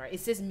card itself, right? It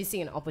says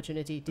missing an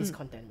opportunity,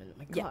 discontentment. Oh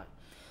my god. Yeah.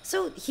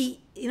 So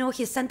he,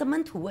 his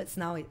sentiment towards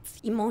now, it's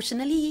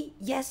emotionally,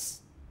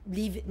 yes,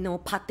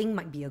 parting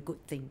might be a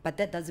good thing, but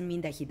that doesn't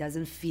mean that he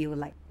doesn't feel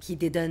like he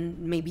didn't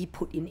maybe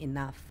put in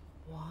enough.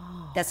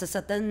 Wow. There's a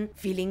certain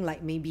feeling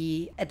like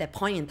maybe at that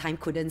point in time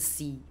couldn't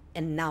see,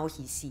 and now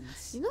he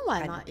sees. You know what?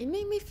 Kind Not? of. It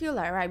made me feel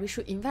like, right, we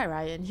should invite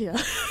Ryan here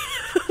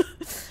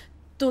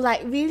to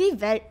like really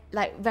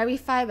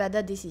verify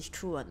whether this is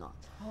true or not.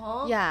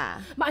 Huh?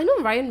 Yeah. But I know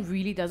Ryan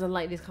really doesn't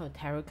like this kind of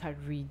tarot card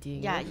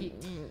reading. Yeah, You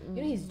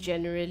know, he's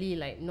generally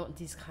like not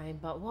this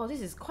kind, but wow,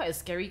 this is quite a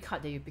scary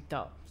card that you picked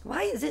up.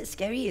 Why is it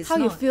scary? It's How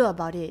you not. feel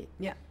about it?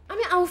 Yeah. I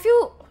mean, I would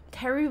feel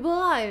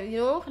terrible, you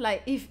know,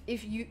 like if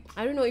you,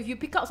 I don't know, if you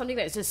pick up something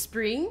that's just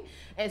spring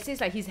and it says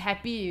like he's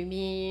happy with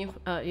me,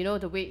 you know,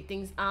 the way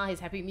things are, he's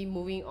happy with me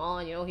moving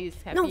on, you know, he's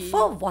happy. No,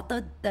 4 of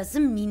water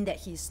doesn't mean that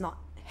he's not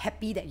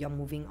happy that you're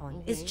moving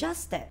on. It's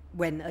just that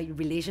when a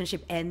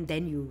relationship ends,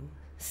 then you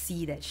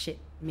see that shit.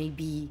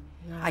 Maybe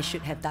I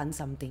should have done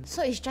something.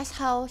 So it's just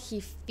how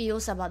he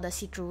feels about the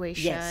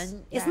situation. Yes.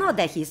 It's Yeah. not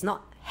that he's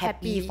not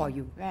happy Happy, for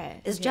you.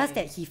 right. It's just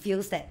that he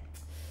feels that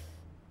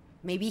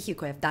maybe he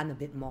could have done a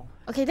bit more.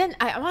 Okay, then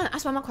I want to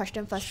ask one more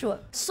question first. Sure.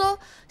 So,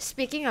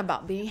 speaking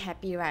about being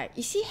happy, right?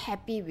 Is he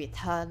happy with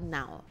her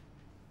now?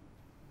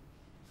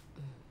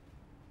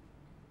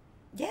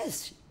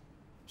 Yes,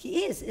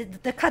 he is.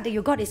 The card that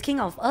you got is King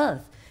of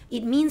Earth.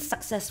 It means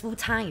successful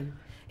time.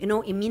 You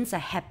know, it means a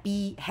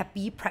happy,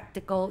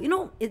 practical,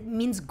 it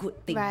means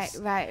good things.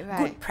 Right.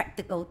 Good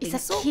practical things.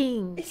 It's a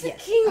king. It's a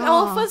king,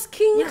 our first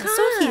king Yeah, card.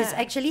 so he's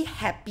actually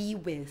happy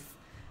with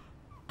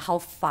how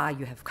far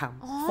you have come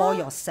for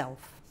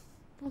yourself.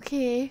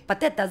 Okay.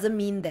 But that doesn't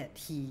mean that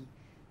he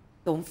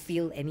don't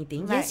feel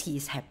anything. Right. Yes, he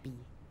is happy.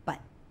 But,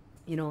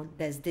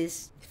 there's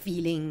this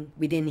feeling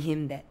within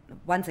him that,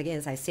 once again,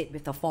 as I said,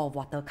 with the 4 of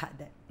water card,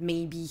 that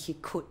maybe he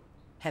could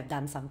have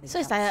done something So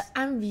it's else. like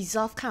an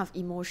unresolved kind of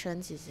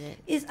emotions, is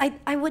it?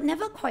 I would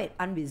never call it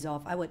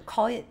unresolved. I would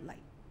call it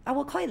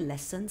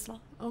lessons. Lor.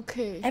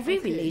 Okay. Every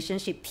okay.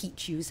 relationship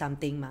teach you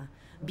something, ma.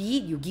 Be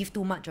it you give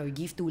too much or you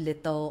give too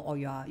little, or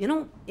you are,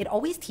 it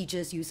always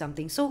teaches you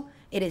something. So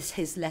it is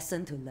his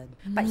lesson to learn.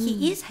 But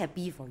he is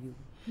happy for you.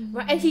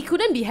 Right, and he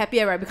couldn't be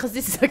happier, right? Because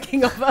this is the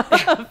king of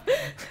earth.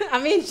 I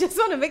mean, just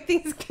want to make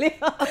things clear.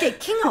 Okay,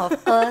 King of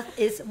Earth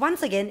is,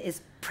 once again,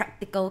 is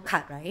practical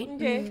card, right?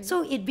 Okay.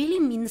 So it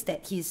really means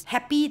that he's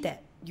happy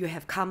that you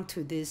have come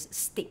to this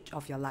stage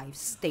of your life,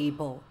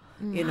 stable,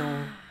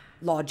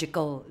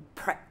 logical,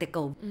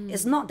 practical.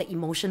 It's not the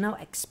emotional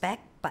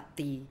aspect, but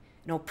the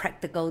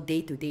practical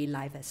day-to-day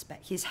life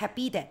aspect. He's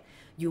happy that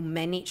you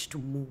managed to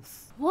move.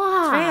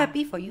 Wow. He's very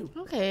happy for you.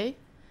 Okay.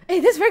 Hey,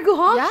 that's very good,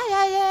 huh?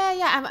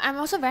 Yeah. I'm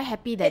also very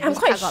happy that I'm this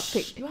quite card got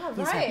picked. You are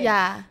He's right. happy.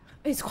 Yeah.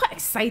 It's quite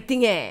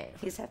exciting, eh?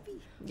 He's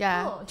happy.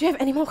 Yeah. Oh, do you have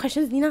any more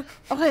questions, Nina?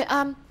 Okay,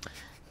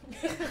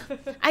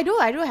 I do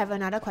have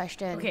another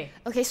question.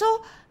 Okay.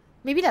 So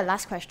maybe the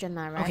last question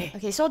now, right?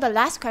 Okay. So the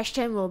last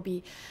question will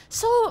be,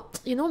 so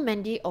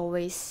Mandy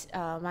always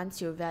wants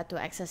Sylvia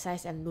to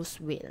exercise and lose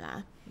weight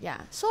lah. Yeah.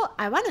 So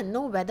I want to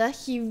know whether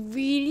he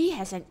really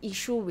has an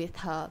issue with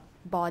her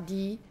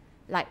body,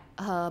 like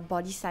her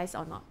body size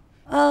or not.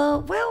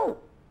 Well,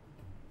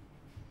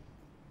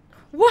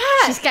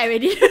 What? She's scared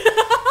already.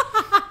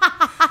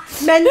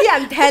 Mandy,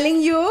 I'm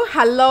telling you,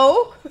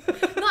 hello?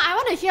 No, I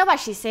want to hear what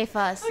she say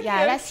first.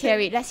 Yeah, let's hear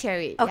it.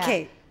 Yeah.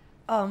 okay.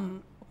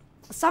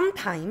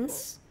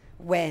 Sometimes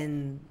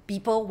when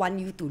people want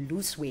you to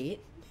lose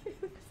weight,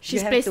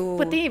 She's you have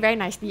putting it very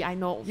nicely, I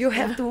know. you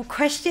have to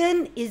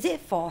question, is it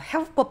for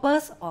health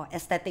purpose or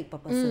aesthetic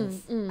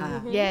purposes?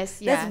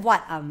 Yes, yeah. That's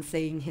what I'm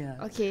saying here.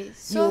 Okay,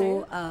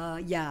 so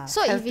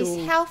So if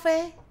it's health,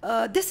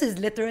 this is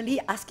literally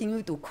asking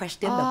you to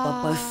question the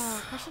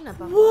purpose. question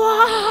about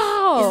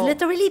Wow. It's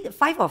literally the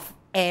 5 of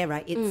air,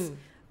 right? It's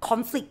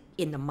conflict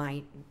in the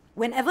mind.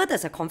 Whenever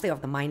there's a conflict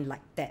of the mind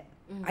like that,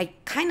 I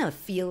kind of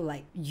feel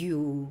like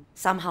you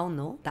somehow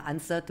know the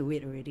answer to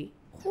it already.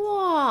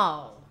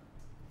 Wow.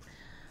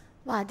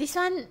 Wow, this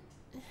one,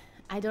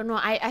 I don't know.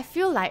 I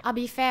feel like, I'll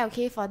be fair,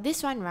 okay, for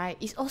this one, right,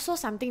 it's also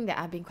something that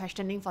I've been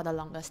questioning for the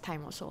longest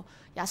time also.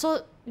 Yeah,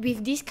 so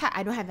with this card,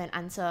 I don't have an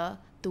answer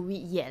to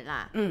it yet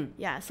lah.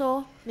 Yeah,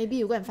 so maybe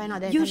you go and find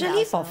out. Then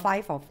Usually for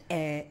 5 of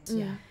air,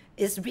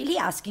 it's really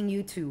asking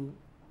you to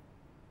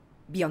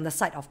be on the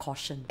side of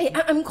caution. Hey,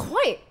 I'm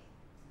quite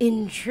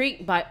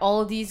intrigued by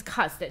all these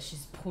cards that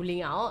she's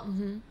pulling out.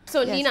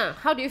 So, Yes. Nina,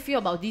 how do you feel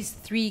about these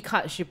 3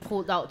 cards she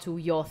pulled out to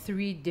your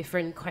 3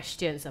 different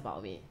questions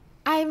about me?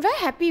 I'm very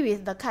happy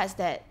with the cards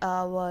that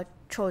were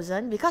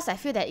chosen because I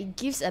feel that it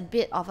gives a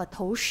bit of a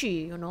头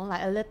绪,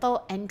 like a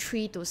little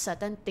entry to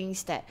certain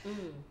things that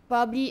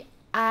probably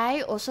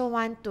I also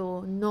want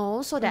to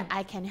know so that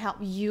I can help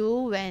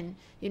you when,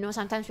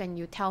 sometimes when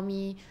you tell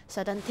me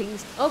certain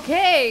things.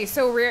 Okay,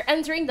 so we're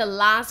entering the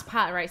last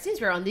part, right?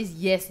 Since we're on these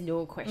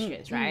yes/no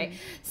questions, right?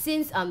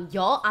 Since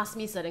y'all asked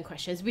me certain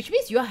questions, which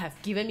means you all have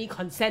given me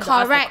consent to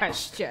ask the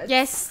questions.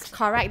 Yes,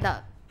 correct.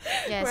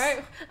 Yes.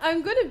 Right.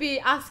 I'm going to be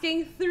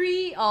asking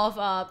 3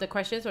 of the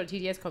questions for the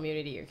TDS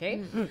community,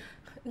 okay?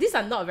 These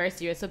are not very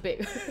serious, so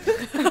babe.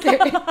 Okay.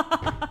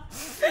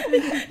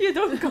 You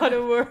don't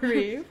gotta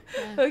worry.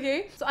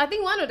 Okay. So I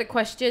think one of the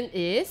question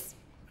is,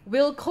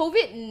 will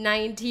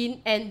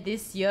COVID-19 end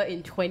this year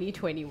in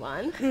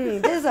 2021?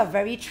 This is a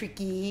very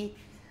tricky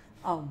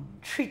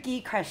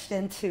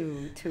question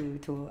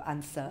to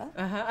answer.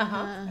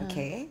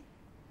 Okay.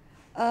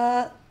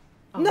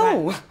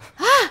 No. Okay.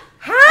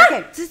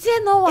 直接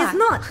no It's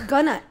not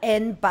gonna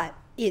end, but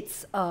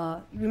it's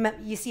remember,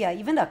 you see,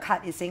 even the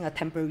card is saying a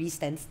temporary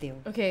standstill.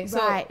 Okay, so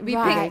we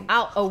Right. pick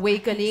out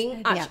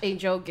Awakening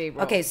Archangel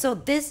Gabriel. Okay, so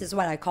this is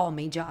what I call a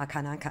major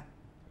arcana card.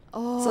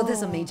 Oh. So this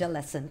is a major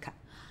lesson card.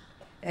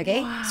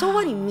 Okay, so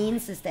what it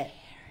means is that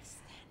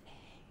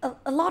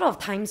a lot of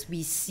times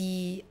we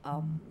see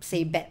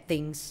say bad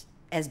things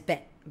as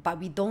bad, but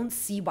we don't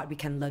see what we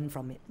can learn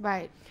from it.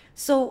 Right.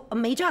 So a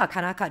major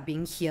arcana card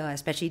being here,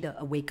 especially the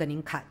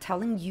awakening card,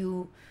 telling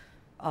you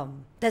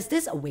there's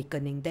this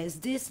awakening, there's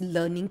this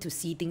learning to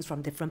see things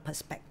from different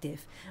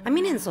perspective. I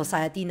mean, in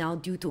society now,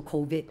 due to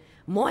COVID,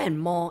 more and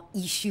more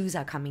issues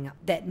are coming up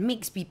that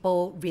makes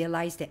people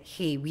realize that,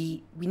 hey,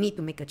 we need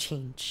to make a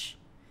change.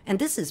 And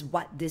this is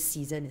what this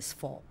season is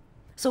for.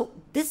 So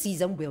this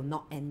season will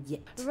not end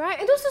yet. Right,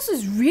 and also this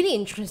is really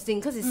interesting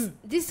because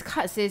this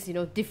card says,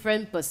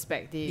 different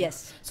perspective.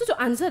 Yes. So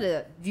to answer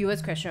the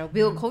viewer's question,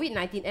 will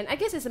COVID-19, and I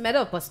guess it's a matter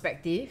of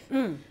perspective,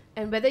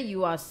 and whether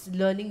you are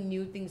learning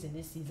new things in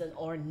this season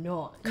or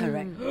not.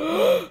 Correct.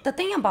 The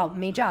thing about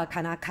major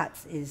arcana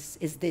cards is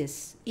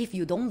this. If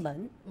you don't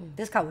learn,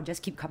 this card will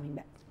just keep coming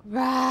back.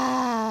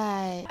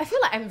 Right. I feel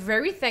like I'm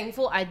very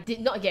thankful I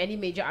did not get any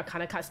major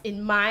arcana cards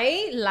in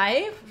my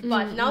life,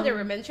 but now that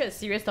we mentioned a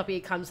serious topic,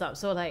 it comes up.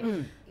 So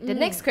the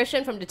next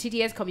question from the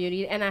TTS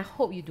community, and I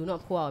hope you do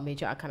not pull out a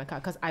major arcana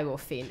card because I will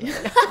faint.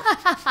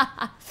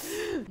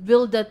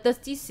 Will the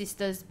Thirsty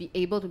Sisters be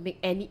able to make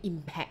any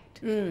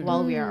impact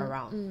while we are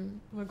around?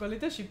 Oh my god,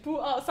 later she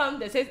pull out some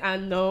that says,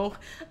 no.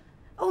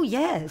 Oh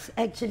yes,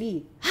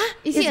 actually.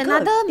 Is It's it good.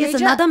 another major?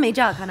 It's another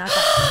major arcana card.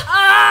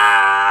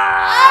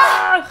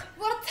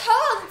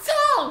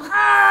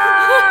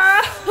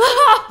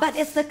 But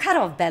it's the card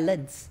of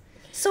balance.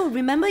 So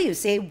remember you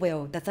say,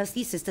 will the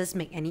Thirsty Sisters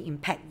make any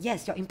impact?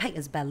 Yes, your impact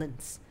is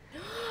balance.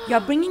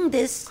 You're bringing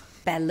this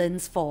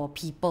balance for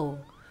people,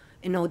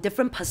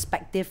 different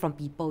perspective from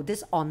people,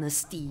 this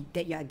honesty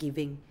that you are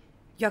giving.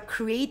 You're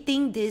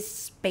creating this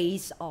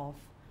space of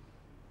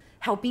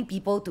helping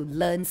people to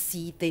learn,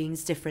 see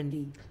things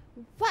differently.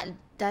 What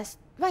is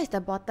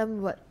the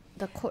bottom word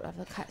the quote of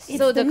the cards? It's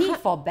So the the need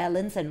for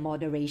balance and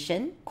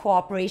moderation,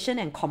 cooperation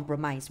and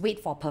compromise. Wait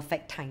for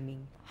perfect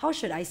timing. How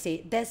should I say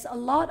it? There's a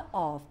lot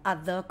of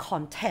other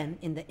content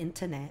in the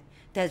internet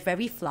that's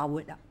very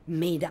flowered up,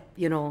 made up,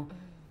 you know.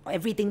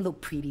 Everything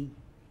look pretty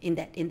in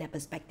that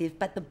perspective.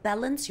 But the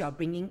balance you're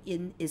bringing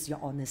in is your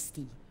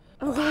honesty.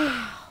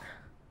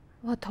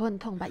 Well,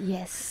 but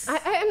yes.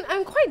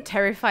 I'm quite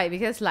terrified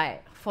because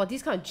like for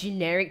these kind of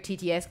generic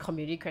TTS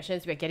community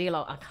questions, we're getting a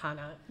lot of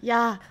arcana.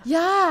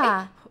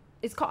 Yeah.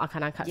 It's called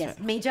arcana cards, Yes,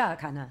 major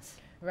arcanas.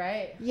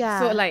 right? Yeah.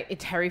 So like it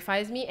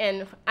terrifies me,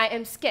 and I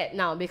am scared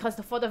now because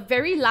for the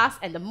very last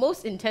and the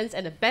most intense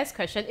and the best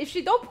question, if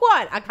she don't pull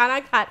out an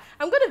arcana card,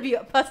 I'm gonna be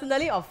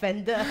personally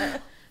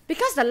offended.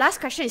 Because the last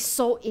question is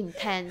so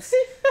intense.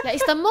 Like,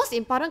 it's the most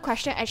important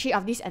question actually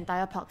of this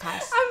entire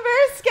podcast. I'm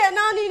very scared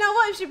now, Nina.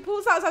 What if she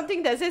pulls out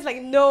something that says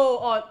like no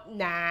or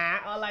nah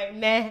or like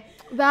meh?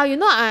 Well, you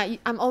know,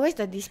 I'm always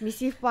the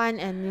dismissive one,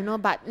 and you know,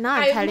 but now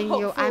I'm telling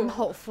you, hopeful. I'm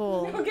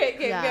hopeful. Okay,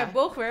 Yeah. we are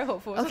both very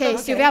hopeful. So Okay, okay.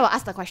 Sylvia will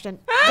ask the question.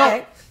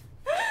 Okay.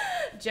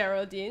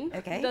 Geraldine.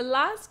 Okay. The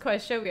last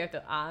question we have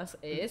to ask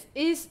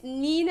is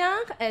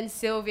Nina and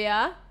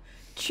Sylvia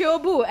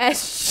Chobu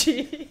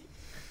SG?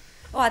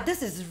 Oh,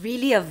 this is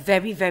really a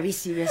very, very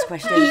serious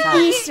question. It Sal.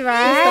 is,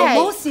 right? It's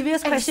the most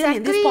serious question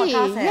in this Exactly,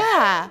 podcast. Eh?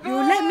 yeah. You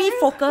let me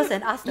focus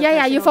and ask the Yeah,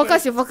 question. you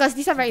okay? focus.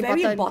 These are very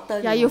Very important.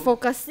 important, Yeah, you you know.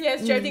 focus.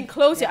 Yes, Geraldine,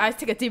 close your eyes,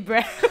 take a deep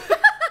breath.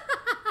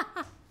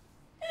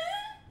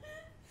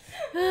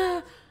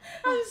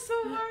 I'm so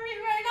worried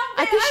right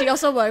now. I think she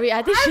also worried.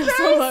 I'm very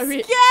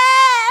scared.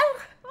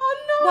 Oh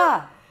no.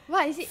 Wow.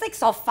 What is it?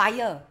 6 of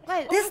fire.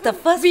 What? This is the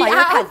first We fire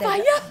are card on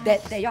fire.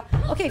 that you're...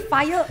 Okay,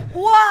 fire.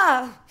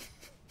 Wow.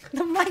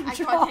 The mic I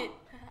drop. caught it.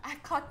 I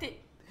caught it.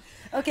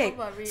 Okay, Don't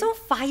worry. so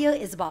fire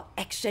is about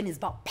action, is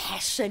about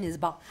passion, is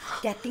about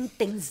getting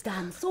things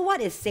done. So what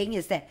it's saying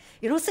is that,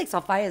 you know, 6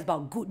 of fire is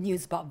about good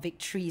news, about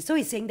victory. So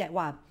it's saying that,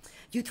 wow,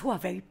 you two are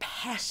very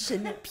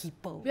passionate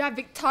people. We are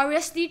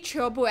victoriously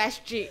Chobu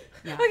SG.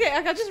 Okay,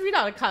 I can just read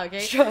out the card,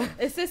 okay? Sure.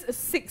 It says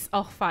 6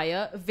 of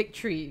fire,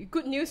 victory.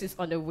 Good news is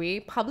on the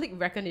way, public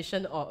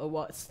recognition or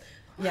awards.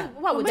 Yeah.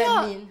 What would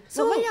that mean?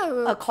 So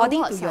What according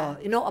awards to your,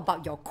 you know,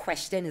 about your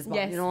question is about,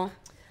 Yes. you know,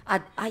 you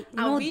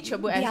know, we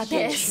chobu they as are that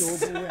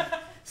yes. chobu, right?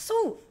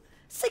 So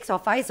 6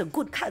 of fire is a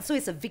good card, so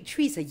it's a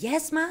victory, it's a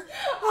yes, ma.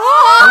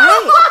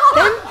 Oh!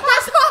 Right? Then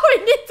That's what we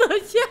need to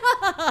hear.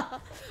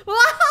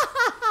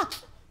 Wow.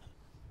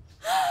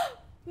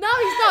 Now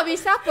it's not we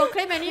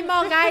self-proclaim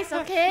anymore, guys,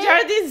 okay?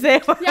 Geraldine say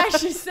what? Yeah,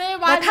 she say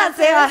one. the card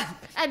say what?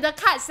 And the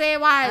card say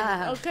one,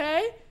 Ah.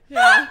 okay?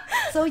 Yeah.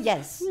 So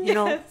yes, you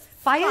know,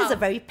 fire is Wow. a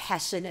very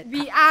passionate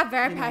We card. are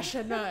very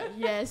passionate,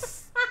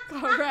 yes.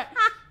 Correct.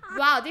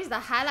 Wow, this is the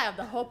highlight of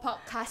the whole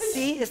podcast.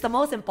 See, it's the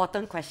most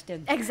important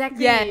question.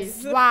 Exactly.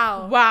 Yes.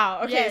 Wow.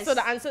 Wow. Okay, Yes. so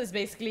the answer is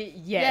basically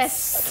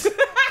yes.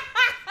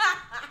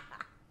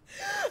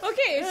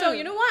 Okay, so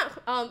you know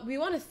what? We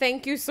want to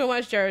thank you so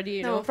much, Geraldine,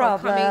 you No know, for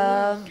problem.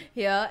 coming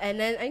here. And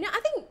then I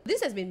think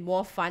this has been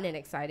more fun and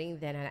exciting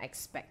than I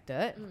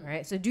expected.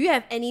 Right? So, do you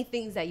have any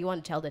things that you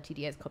want to tell the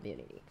TDS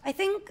community? I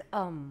think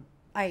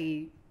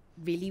I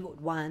really would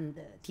want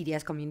the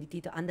TDS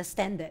community to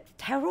understand that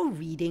tarot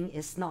reading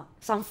is not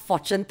some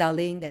fortune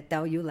telling that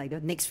tell you like the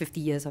next 50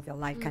 years of your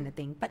life kind of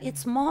thing, but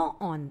it's more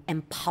on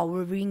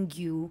empowering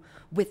you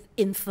with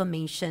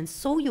information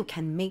so you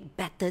can make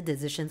better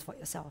decisions for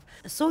yourself,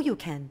 so you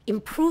can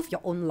improve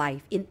your own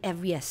life in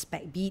every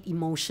aspect, be it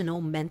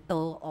emotional,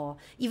 mental, or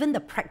even the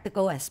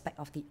practical aspect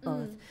of the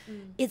earth.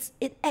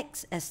 It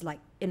acts as like,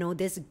 you know,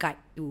 this guide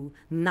to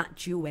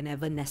nudge you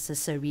whenever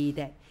necessary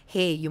that,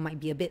 hey, you might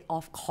be a bit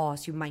off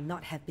course, you might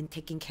not have been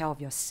taking care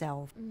of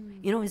yourself.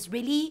 You know, it's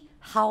really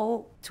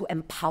how to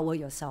empower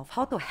yourself,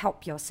 how to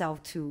help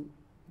yourself to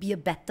be a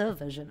better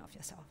version of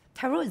yourself.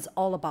 Tarot is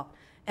all about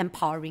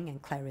empowering and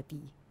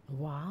clarity.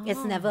 Wow.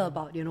 It's never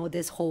about, you know,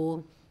 this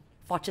whole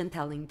fortune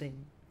telling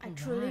thing. I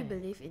truly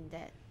believe in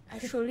that. I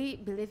truly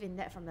believe in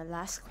that from the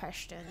last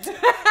question.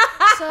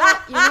 So,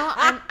 you know,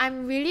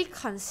 I'm really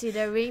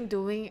considering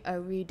doing a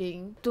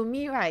reading. To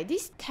me, right,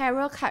 these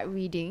tarot card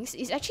readings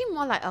is actually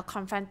more like a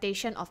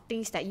confrontation of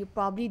things that you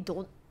probably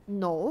don't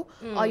know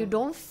or you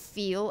don't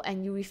feel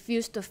and you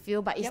refuse to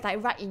feel, but it's Yep.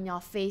 like right in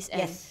your face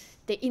and Yes.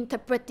 they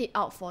interpret it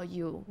out for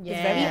you.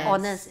 It's very Yes.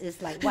 honest.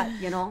 It's like what,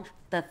 you know,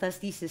 the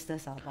Thirsty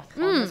Sisters are about.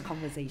 Honest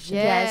conversation.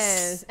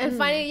 Yes. And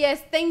finally,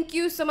 yes, thank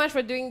you so much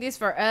for doing this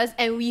for us.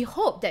 And we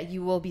hope that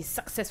you will be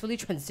successfully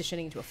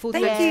transitioning to a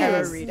full-time Thank you.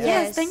 tarot reader.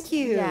 Yes, thank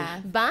you. Yeah.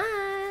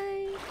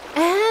 Bye.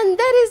 And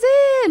that is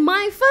it.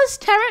 My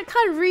first tarot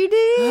card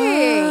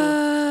reading.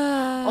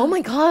 Oh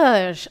my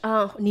gosh.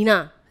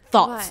 Nina,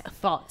 thoughts. What?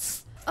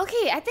 Thoughts.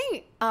 Okay, I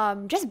think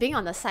just being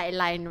on the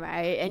sideline,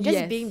 right, and just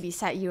Yes. being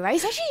beside you, right,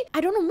 it's actually,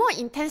 I don't know, more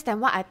intense than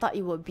what I thought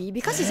it would be,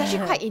 because it's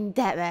actually quite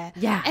in-depth,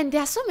 Yeah. And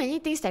there are so many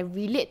things that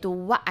relate to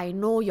what I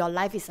know your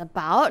life is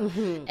about,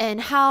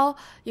 and how,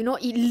 you know,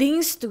 it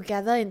links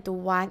together into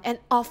one. And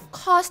of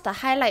course, the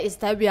highlight is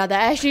that we are the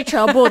Ashley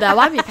Trouble, that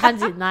one we can't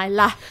deny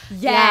lah.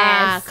 Yeah,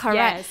 Yes,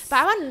 correct. yes. But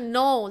I want to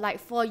know, like,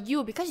 for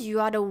you, because you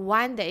are the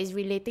one that is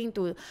relating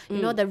to,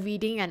 you know, the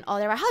reading and all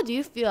that, right? How do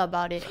you feel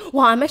about it?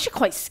 Well, I'm actually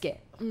quite scared.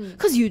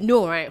 Because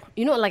right?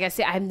 Like I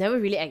said, I've never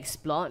really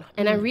explored.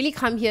 And I really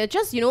come here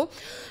just, to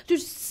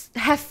just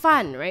have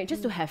fun, right?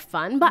 Just to have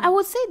fun. But I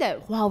would say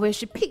that, wow, when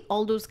she picked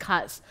all those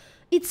cards,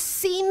 it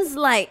seems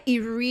like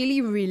it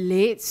really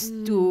relates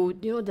to,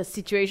 the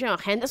situation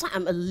at hand. That's why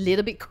I'm a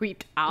little bit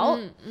creeped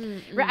out.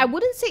 Right? I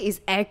wouldn't say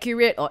it's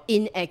accurate or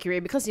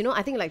inaccurate because,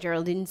 I think like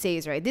Geraldine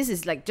says, right, this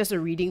is like just a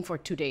reading for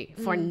today,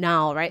 for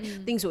now, right?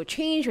 Things will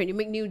change when you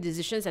make new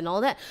decisions and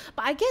all that.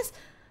 But I guess,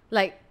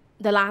 like,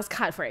 the last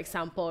card, for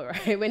example,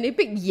 right? When they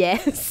pick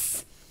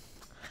yes,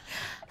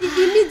 it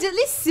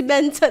immediately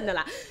cemented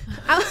lah.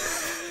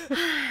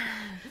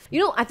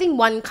 I think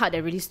one card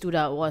that really stood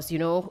out was,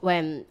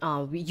 when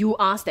you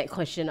asked that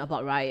question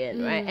about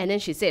Ryan, right? And then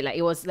she said, like,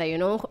 it was like,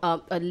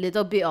 a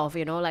little bit of,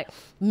 like,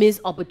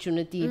 missed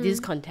opportunity,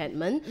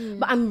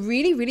 discontentment. But I'm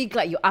really, really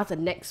glad you asked the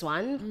next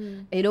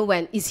one,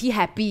 when is he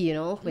happy,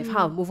 with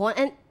how to move on?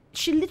 And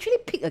she literally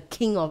picked a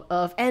king of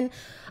earth, and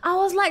I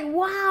was like,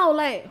 wow,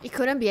 like, It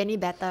couldn't be any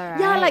better, right?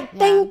 yeah, like,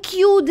 thank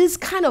you, this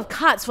kind of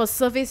cards for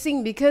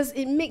surfacing, because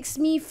it makes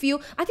me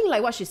feel, I think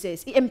like what she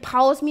says, it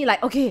empowers me,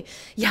 like, okay,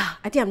 yeah,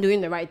 I think I'm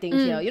doing the right thing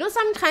here.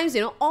 Sometimes,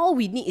 all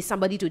we need is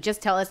somebody to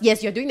just tell us,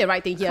 yes, you're doing the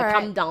right thing here, Correct.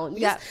 calm down.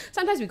 Because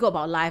sometimes we go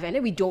about life and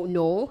then we don't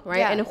know, right?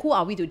 Yeah. And who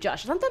are we to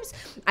judge? Sometimes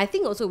I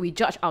think also we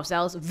judge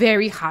ourselves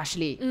very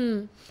harshly.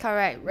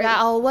 Correct. Right.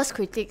 Yeah, our worst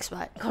critics,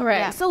 but Correct.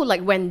 Yeah. So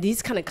like when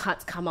these kind of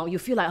cards come out, you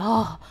feel like,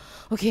 oh,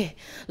 okay,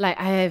 like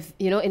I have,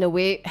 in a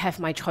way, have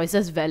my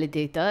choices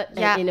validated.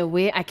 Yeah. And in a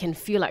way, I can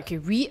feel like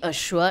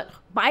reassured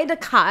by the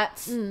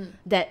cards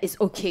that it's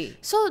okay.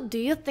 So do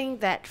you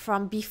think that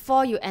from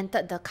before you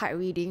entered the card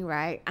reading,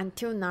 right,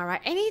 until now,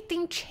 right,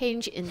 anything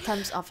changed in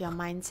terms of your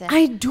mindset?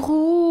 I do.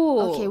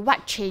 Okay,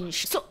 what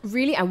changed? So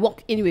really, I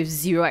walked in with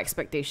zero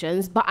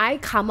expectations, but I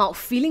come out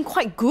feeling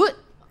quite good,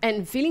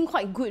 and feeling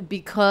quite good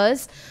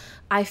because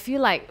I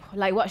feel like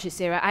what she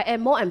said, right? I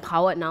am more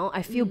empowered now.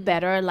 I feel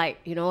better, like,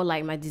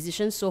 like my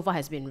decision so far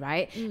has been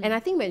right. And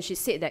I think when she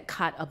said that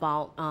card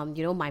about,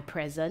 my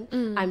present,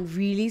 I'm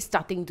really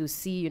starting to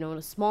see,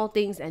 the small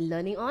things and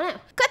learning on it.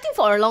 'Cause I think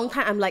for a long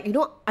time, I'm like,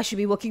 I should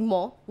be working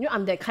more.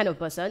 I'm that kind of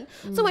person.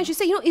 So when she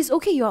said, it's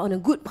okay, you're on a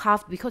good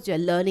path because you're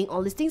learning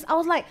all these things, I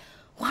was like,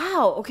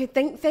 wow, okay,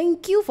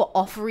 thank you for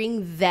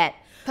offering that.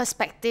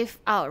 Perspective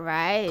out,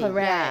 right?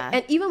 Correct. Yeah.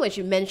 And even when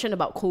she mentioned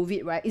about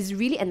COVID, right, it's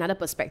really another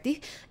perspective.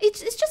 It's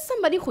just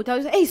somebody who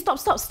tells you, hey,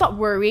 stop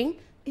worrying.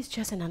 It's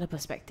just another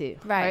perspective.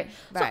 Right.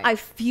 So I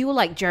feel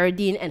like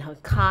Geraldine and her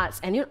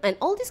cards and and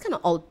all this kind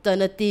of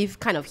alternative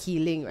kind of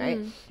healing, right?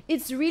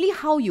 It's really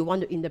how you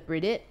want to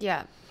interpret it.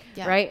 Yeah.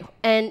 Right?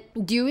 And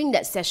during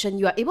that session,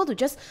 you are able to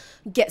just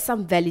get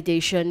some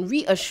validation,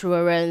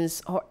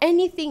 reassurance, or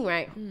anything,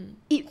 right?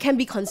 It can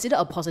be considered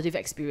a positive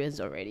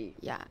experience already.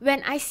 Yeah.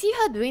 When I see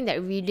her doing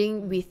that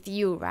reading with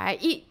you, right,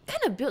 it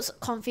kind of builds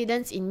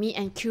confidence in me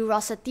and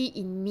curiosity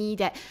in me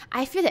that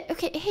I feel that,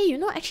 okay, hey,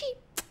 actually,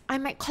 I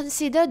might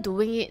consider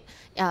doing it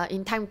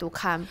in time to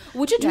come.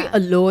 Would you do it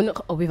alone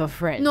or with a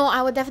friend? No,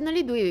 I would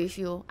definitely do it with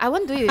you. I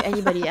won't do it with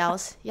anybody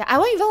else. Yeah, I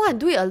won't even want to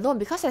do it alone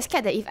because I'm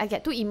scared that if I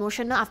get too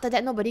emotional after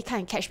that, nobody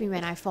can catch me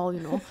when I fall,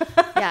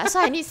 Yeah, so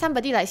I need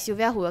somebody like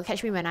Sylvia who will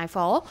catch me when I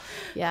fall.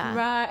 Yeah.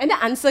 Right. And then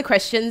answer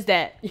questions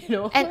that,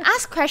 And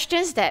ask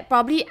questions that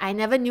probably I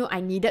never knew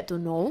I needed to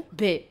know.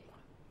 Babe,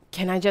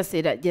 can I just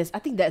say that? Yes, I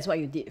think that's what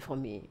you did for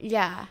me.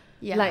 Yeah.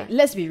 Yeah. Like,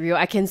 let's be real,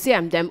 I can say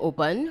I'm damn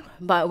open,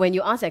 but when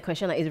you ask that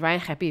question, like, is Ryan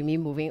happy with me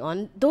moving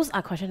on? Those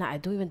are questions that I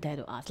don't even dare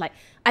to ask. Like,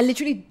 I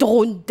literally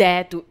don't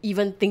dare to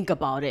even think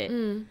about it.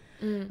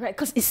 Right?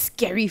 Because it's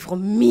scary for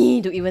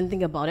me to even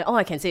think about it. All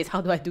I can say is,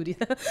 how do I do this?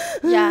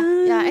 Yeah.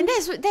 And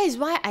that is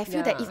why I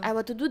feel that Yeah. if I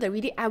were to do the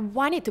reading, I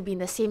want it to be in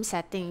the same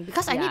setting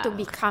because I need to Yeah.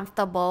 be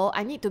comfortable.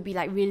 I need to be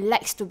like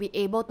relaxed to be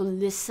able to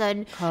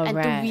listen and to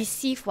Correct.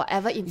 receive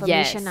whatever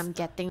information Yes. I'm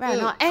getting. Right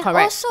or not? And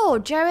correct. also,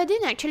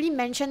 Geraldine actually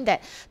mentioned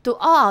that to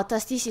all our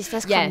Thirsty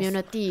Sisters Yes.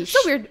 community. So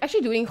we're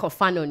actually doing for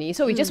fun only.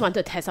 So we just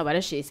wanted to test out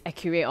whether she's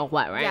accurate or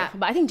what, right? Yeah.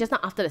 But I think just now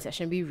after the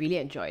session, we really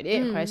enjoyed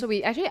it, right? So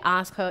we actually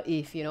asked her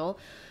if,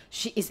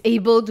 she is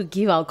able to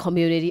give our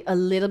community a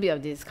little bit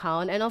of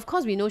discount. And of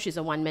course, we know she's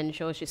a one-man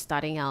show. She's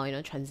starting out,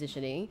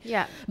 transitioning.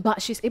 Yeah.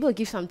 But she's able to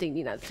give something,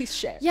 Nina. Please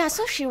share. Yeah,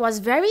 so she was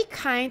very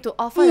kind to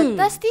offer the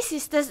Thirsty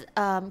Sisters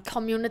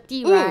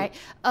community, right?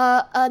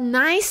 A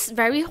nice,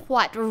 very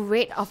HUAT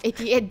rate of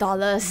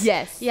 $88.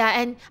 Yes. Yeah,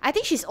 and I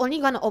think she's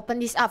only going to open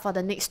this up for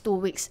the next 2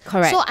 weeks.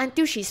 Correct. So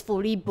until she's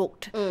fully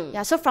booked.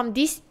 Yeah, so from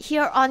this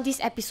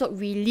episode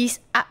release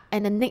up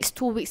and the next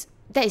 2 weeks,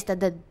 that is the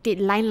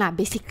deadline lah,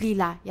 basically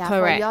lah. Yeah,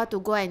 Correct. for you all to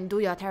go and do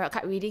your tarot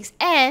card readings.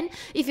 And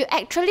if you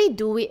actually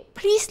do it,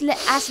 please let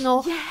us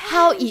know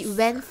how it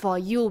went for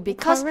you,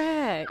 because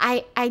Correct.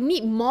 I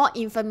need more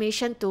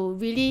information to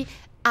really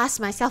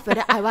ask myself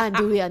whether I want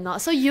to do it or not.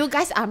 So you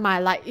guys are my,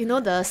 like, you know,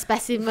 the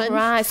specimen.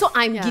 Right. So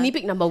I'm guinea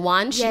pig number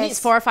 1. She Yes. needs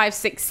 4, 5,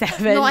 6,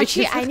 7. No, which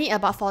actually, is- I need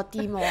about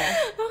 40 more.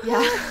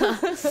 Yeah.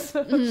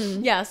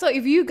 Yeah, so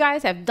if you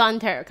guys have done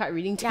tarot card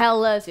reading,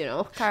 tell us, you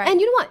know. Correct.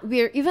 And you know what?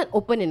 We're even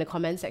open in the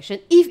comment section.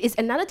 If it's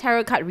another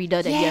tarot card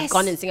reader that you have Yes.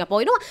 gone in Singapore,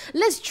 you know what?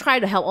 Let's try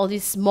to help all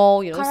these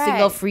small, you know, Correct.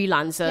 single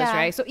freelancers, Yeah.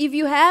 right? So if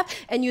you have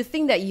and you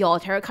think that your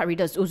tarot card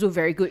reader is also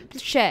very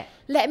good, share.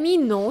 Let me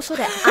know so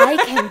that I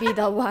can be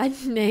the one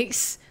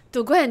next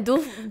to go and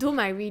do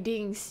my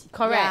readings.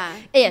 Correct. Yeah.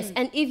 Yes.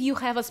 And if you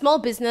have a small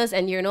business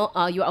and you're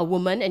you're a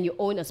woman and you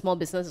own a small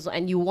business also,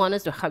 and you want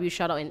us to help you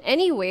shout out in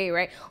any way,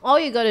 right? All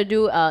you gotta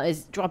do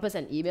is drop us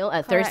an email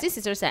at Correct.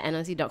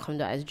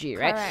 thursdaysisters@nlc.com.sg,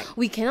 right? Correct.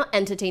 We cannot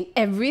entertain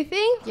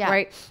everything, Yeah.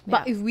 right?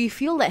 But Yeah. if we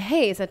feel that,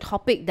 hey, it's a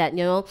topic that,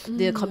 you know,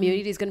 the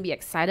community is gonna be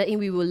excited in,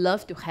 we would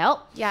love to help.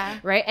 Yeah.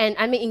 Right? And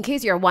I mean, in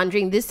case you're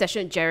wondering, this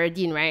session with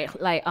Geraldine, right?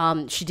 Like,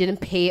 she didn't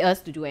pay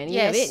us to do any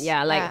of it. Yes.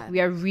 Yeah. Like, Yeah. we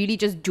are really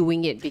just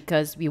doing it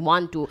because we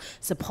want to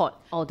support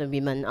all the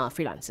women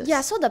freelancers.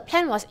 Yeah, so the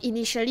plan was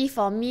initially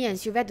for me and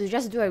Sylvia to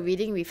just do a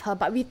reading with her,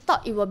 but we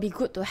thought it would be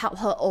good to help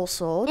her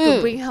also,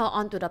 to bring her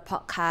onto the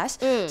podcast.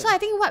 So I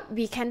think what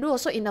we can do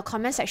also in the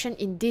comment section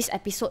in this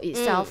episode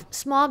itself,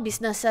 small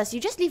businesses, you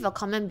just leave a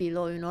comment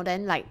below, you know,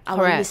 then like our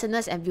Correct.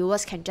 listeners and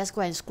viewers can just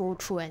go and scroll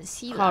through and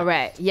see. lah.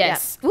 Correct.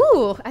 Yes.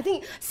 Ooh, I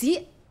think,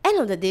 see, end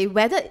of the day,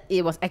 whether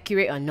it was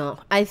accurate or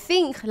not, I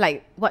think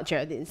like what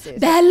Geraldine says.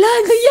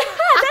 Balance,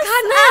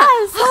 Arcana.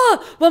 Oh,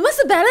 我们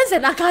是 balance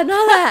and Arcana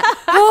嘞.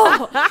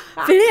 Oh,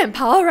 feeling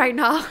empowered right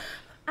now.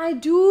 I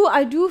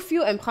do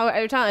feel empowered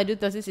every time I do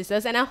Thursday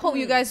Sisters, and I hope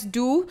you guys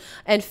do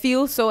and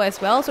feel so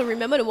as well. So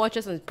remember to watch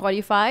us on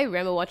Spotify,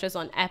 remember to watch us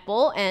on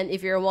Apple, and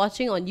if you're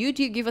watching on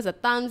YouTube, give us a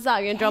thumbs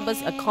up, you can drop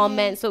us a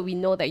comment so we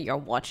know that you're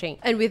watching.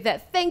 And with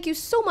that, thank you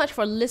so much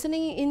for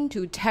listening in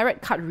to Tarot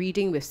Card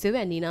Reading with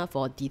Sylvia and Nina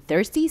for the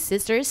Thirsty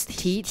Sisters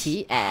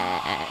TTS.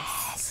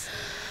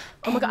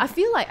 Oh my god, I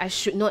feel like I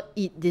should not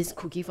eat this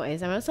cookie for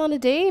ASMR on the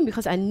day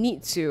because I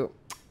need to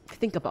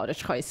think about the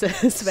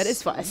choices, whether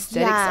it's for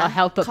aesthetics or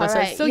health purposes.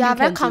 Correct. So you are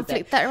very can do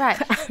that. conflicted,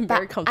 right? I'm But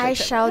very conflicted. I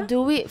shall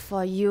do it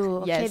for you,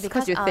 okay? Yes,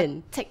 'cause you're I'll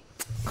thin. Take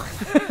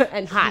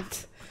And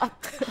hot.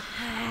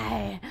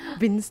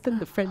 Winston,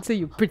 the friend, say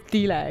you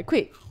pretty like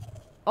quick.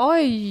 Oh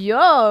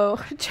yo,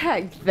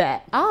 check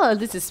that. Oh,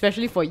 this is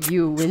especially for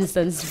you,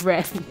 Winston's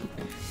friend.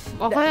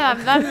 okay,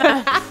 I'm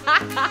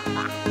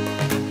done.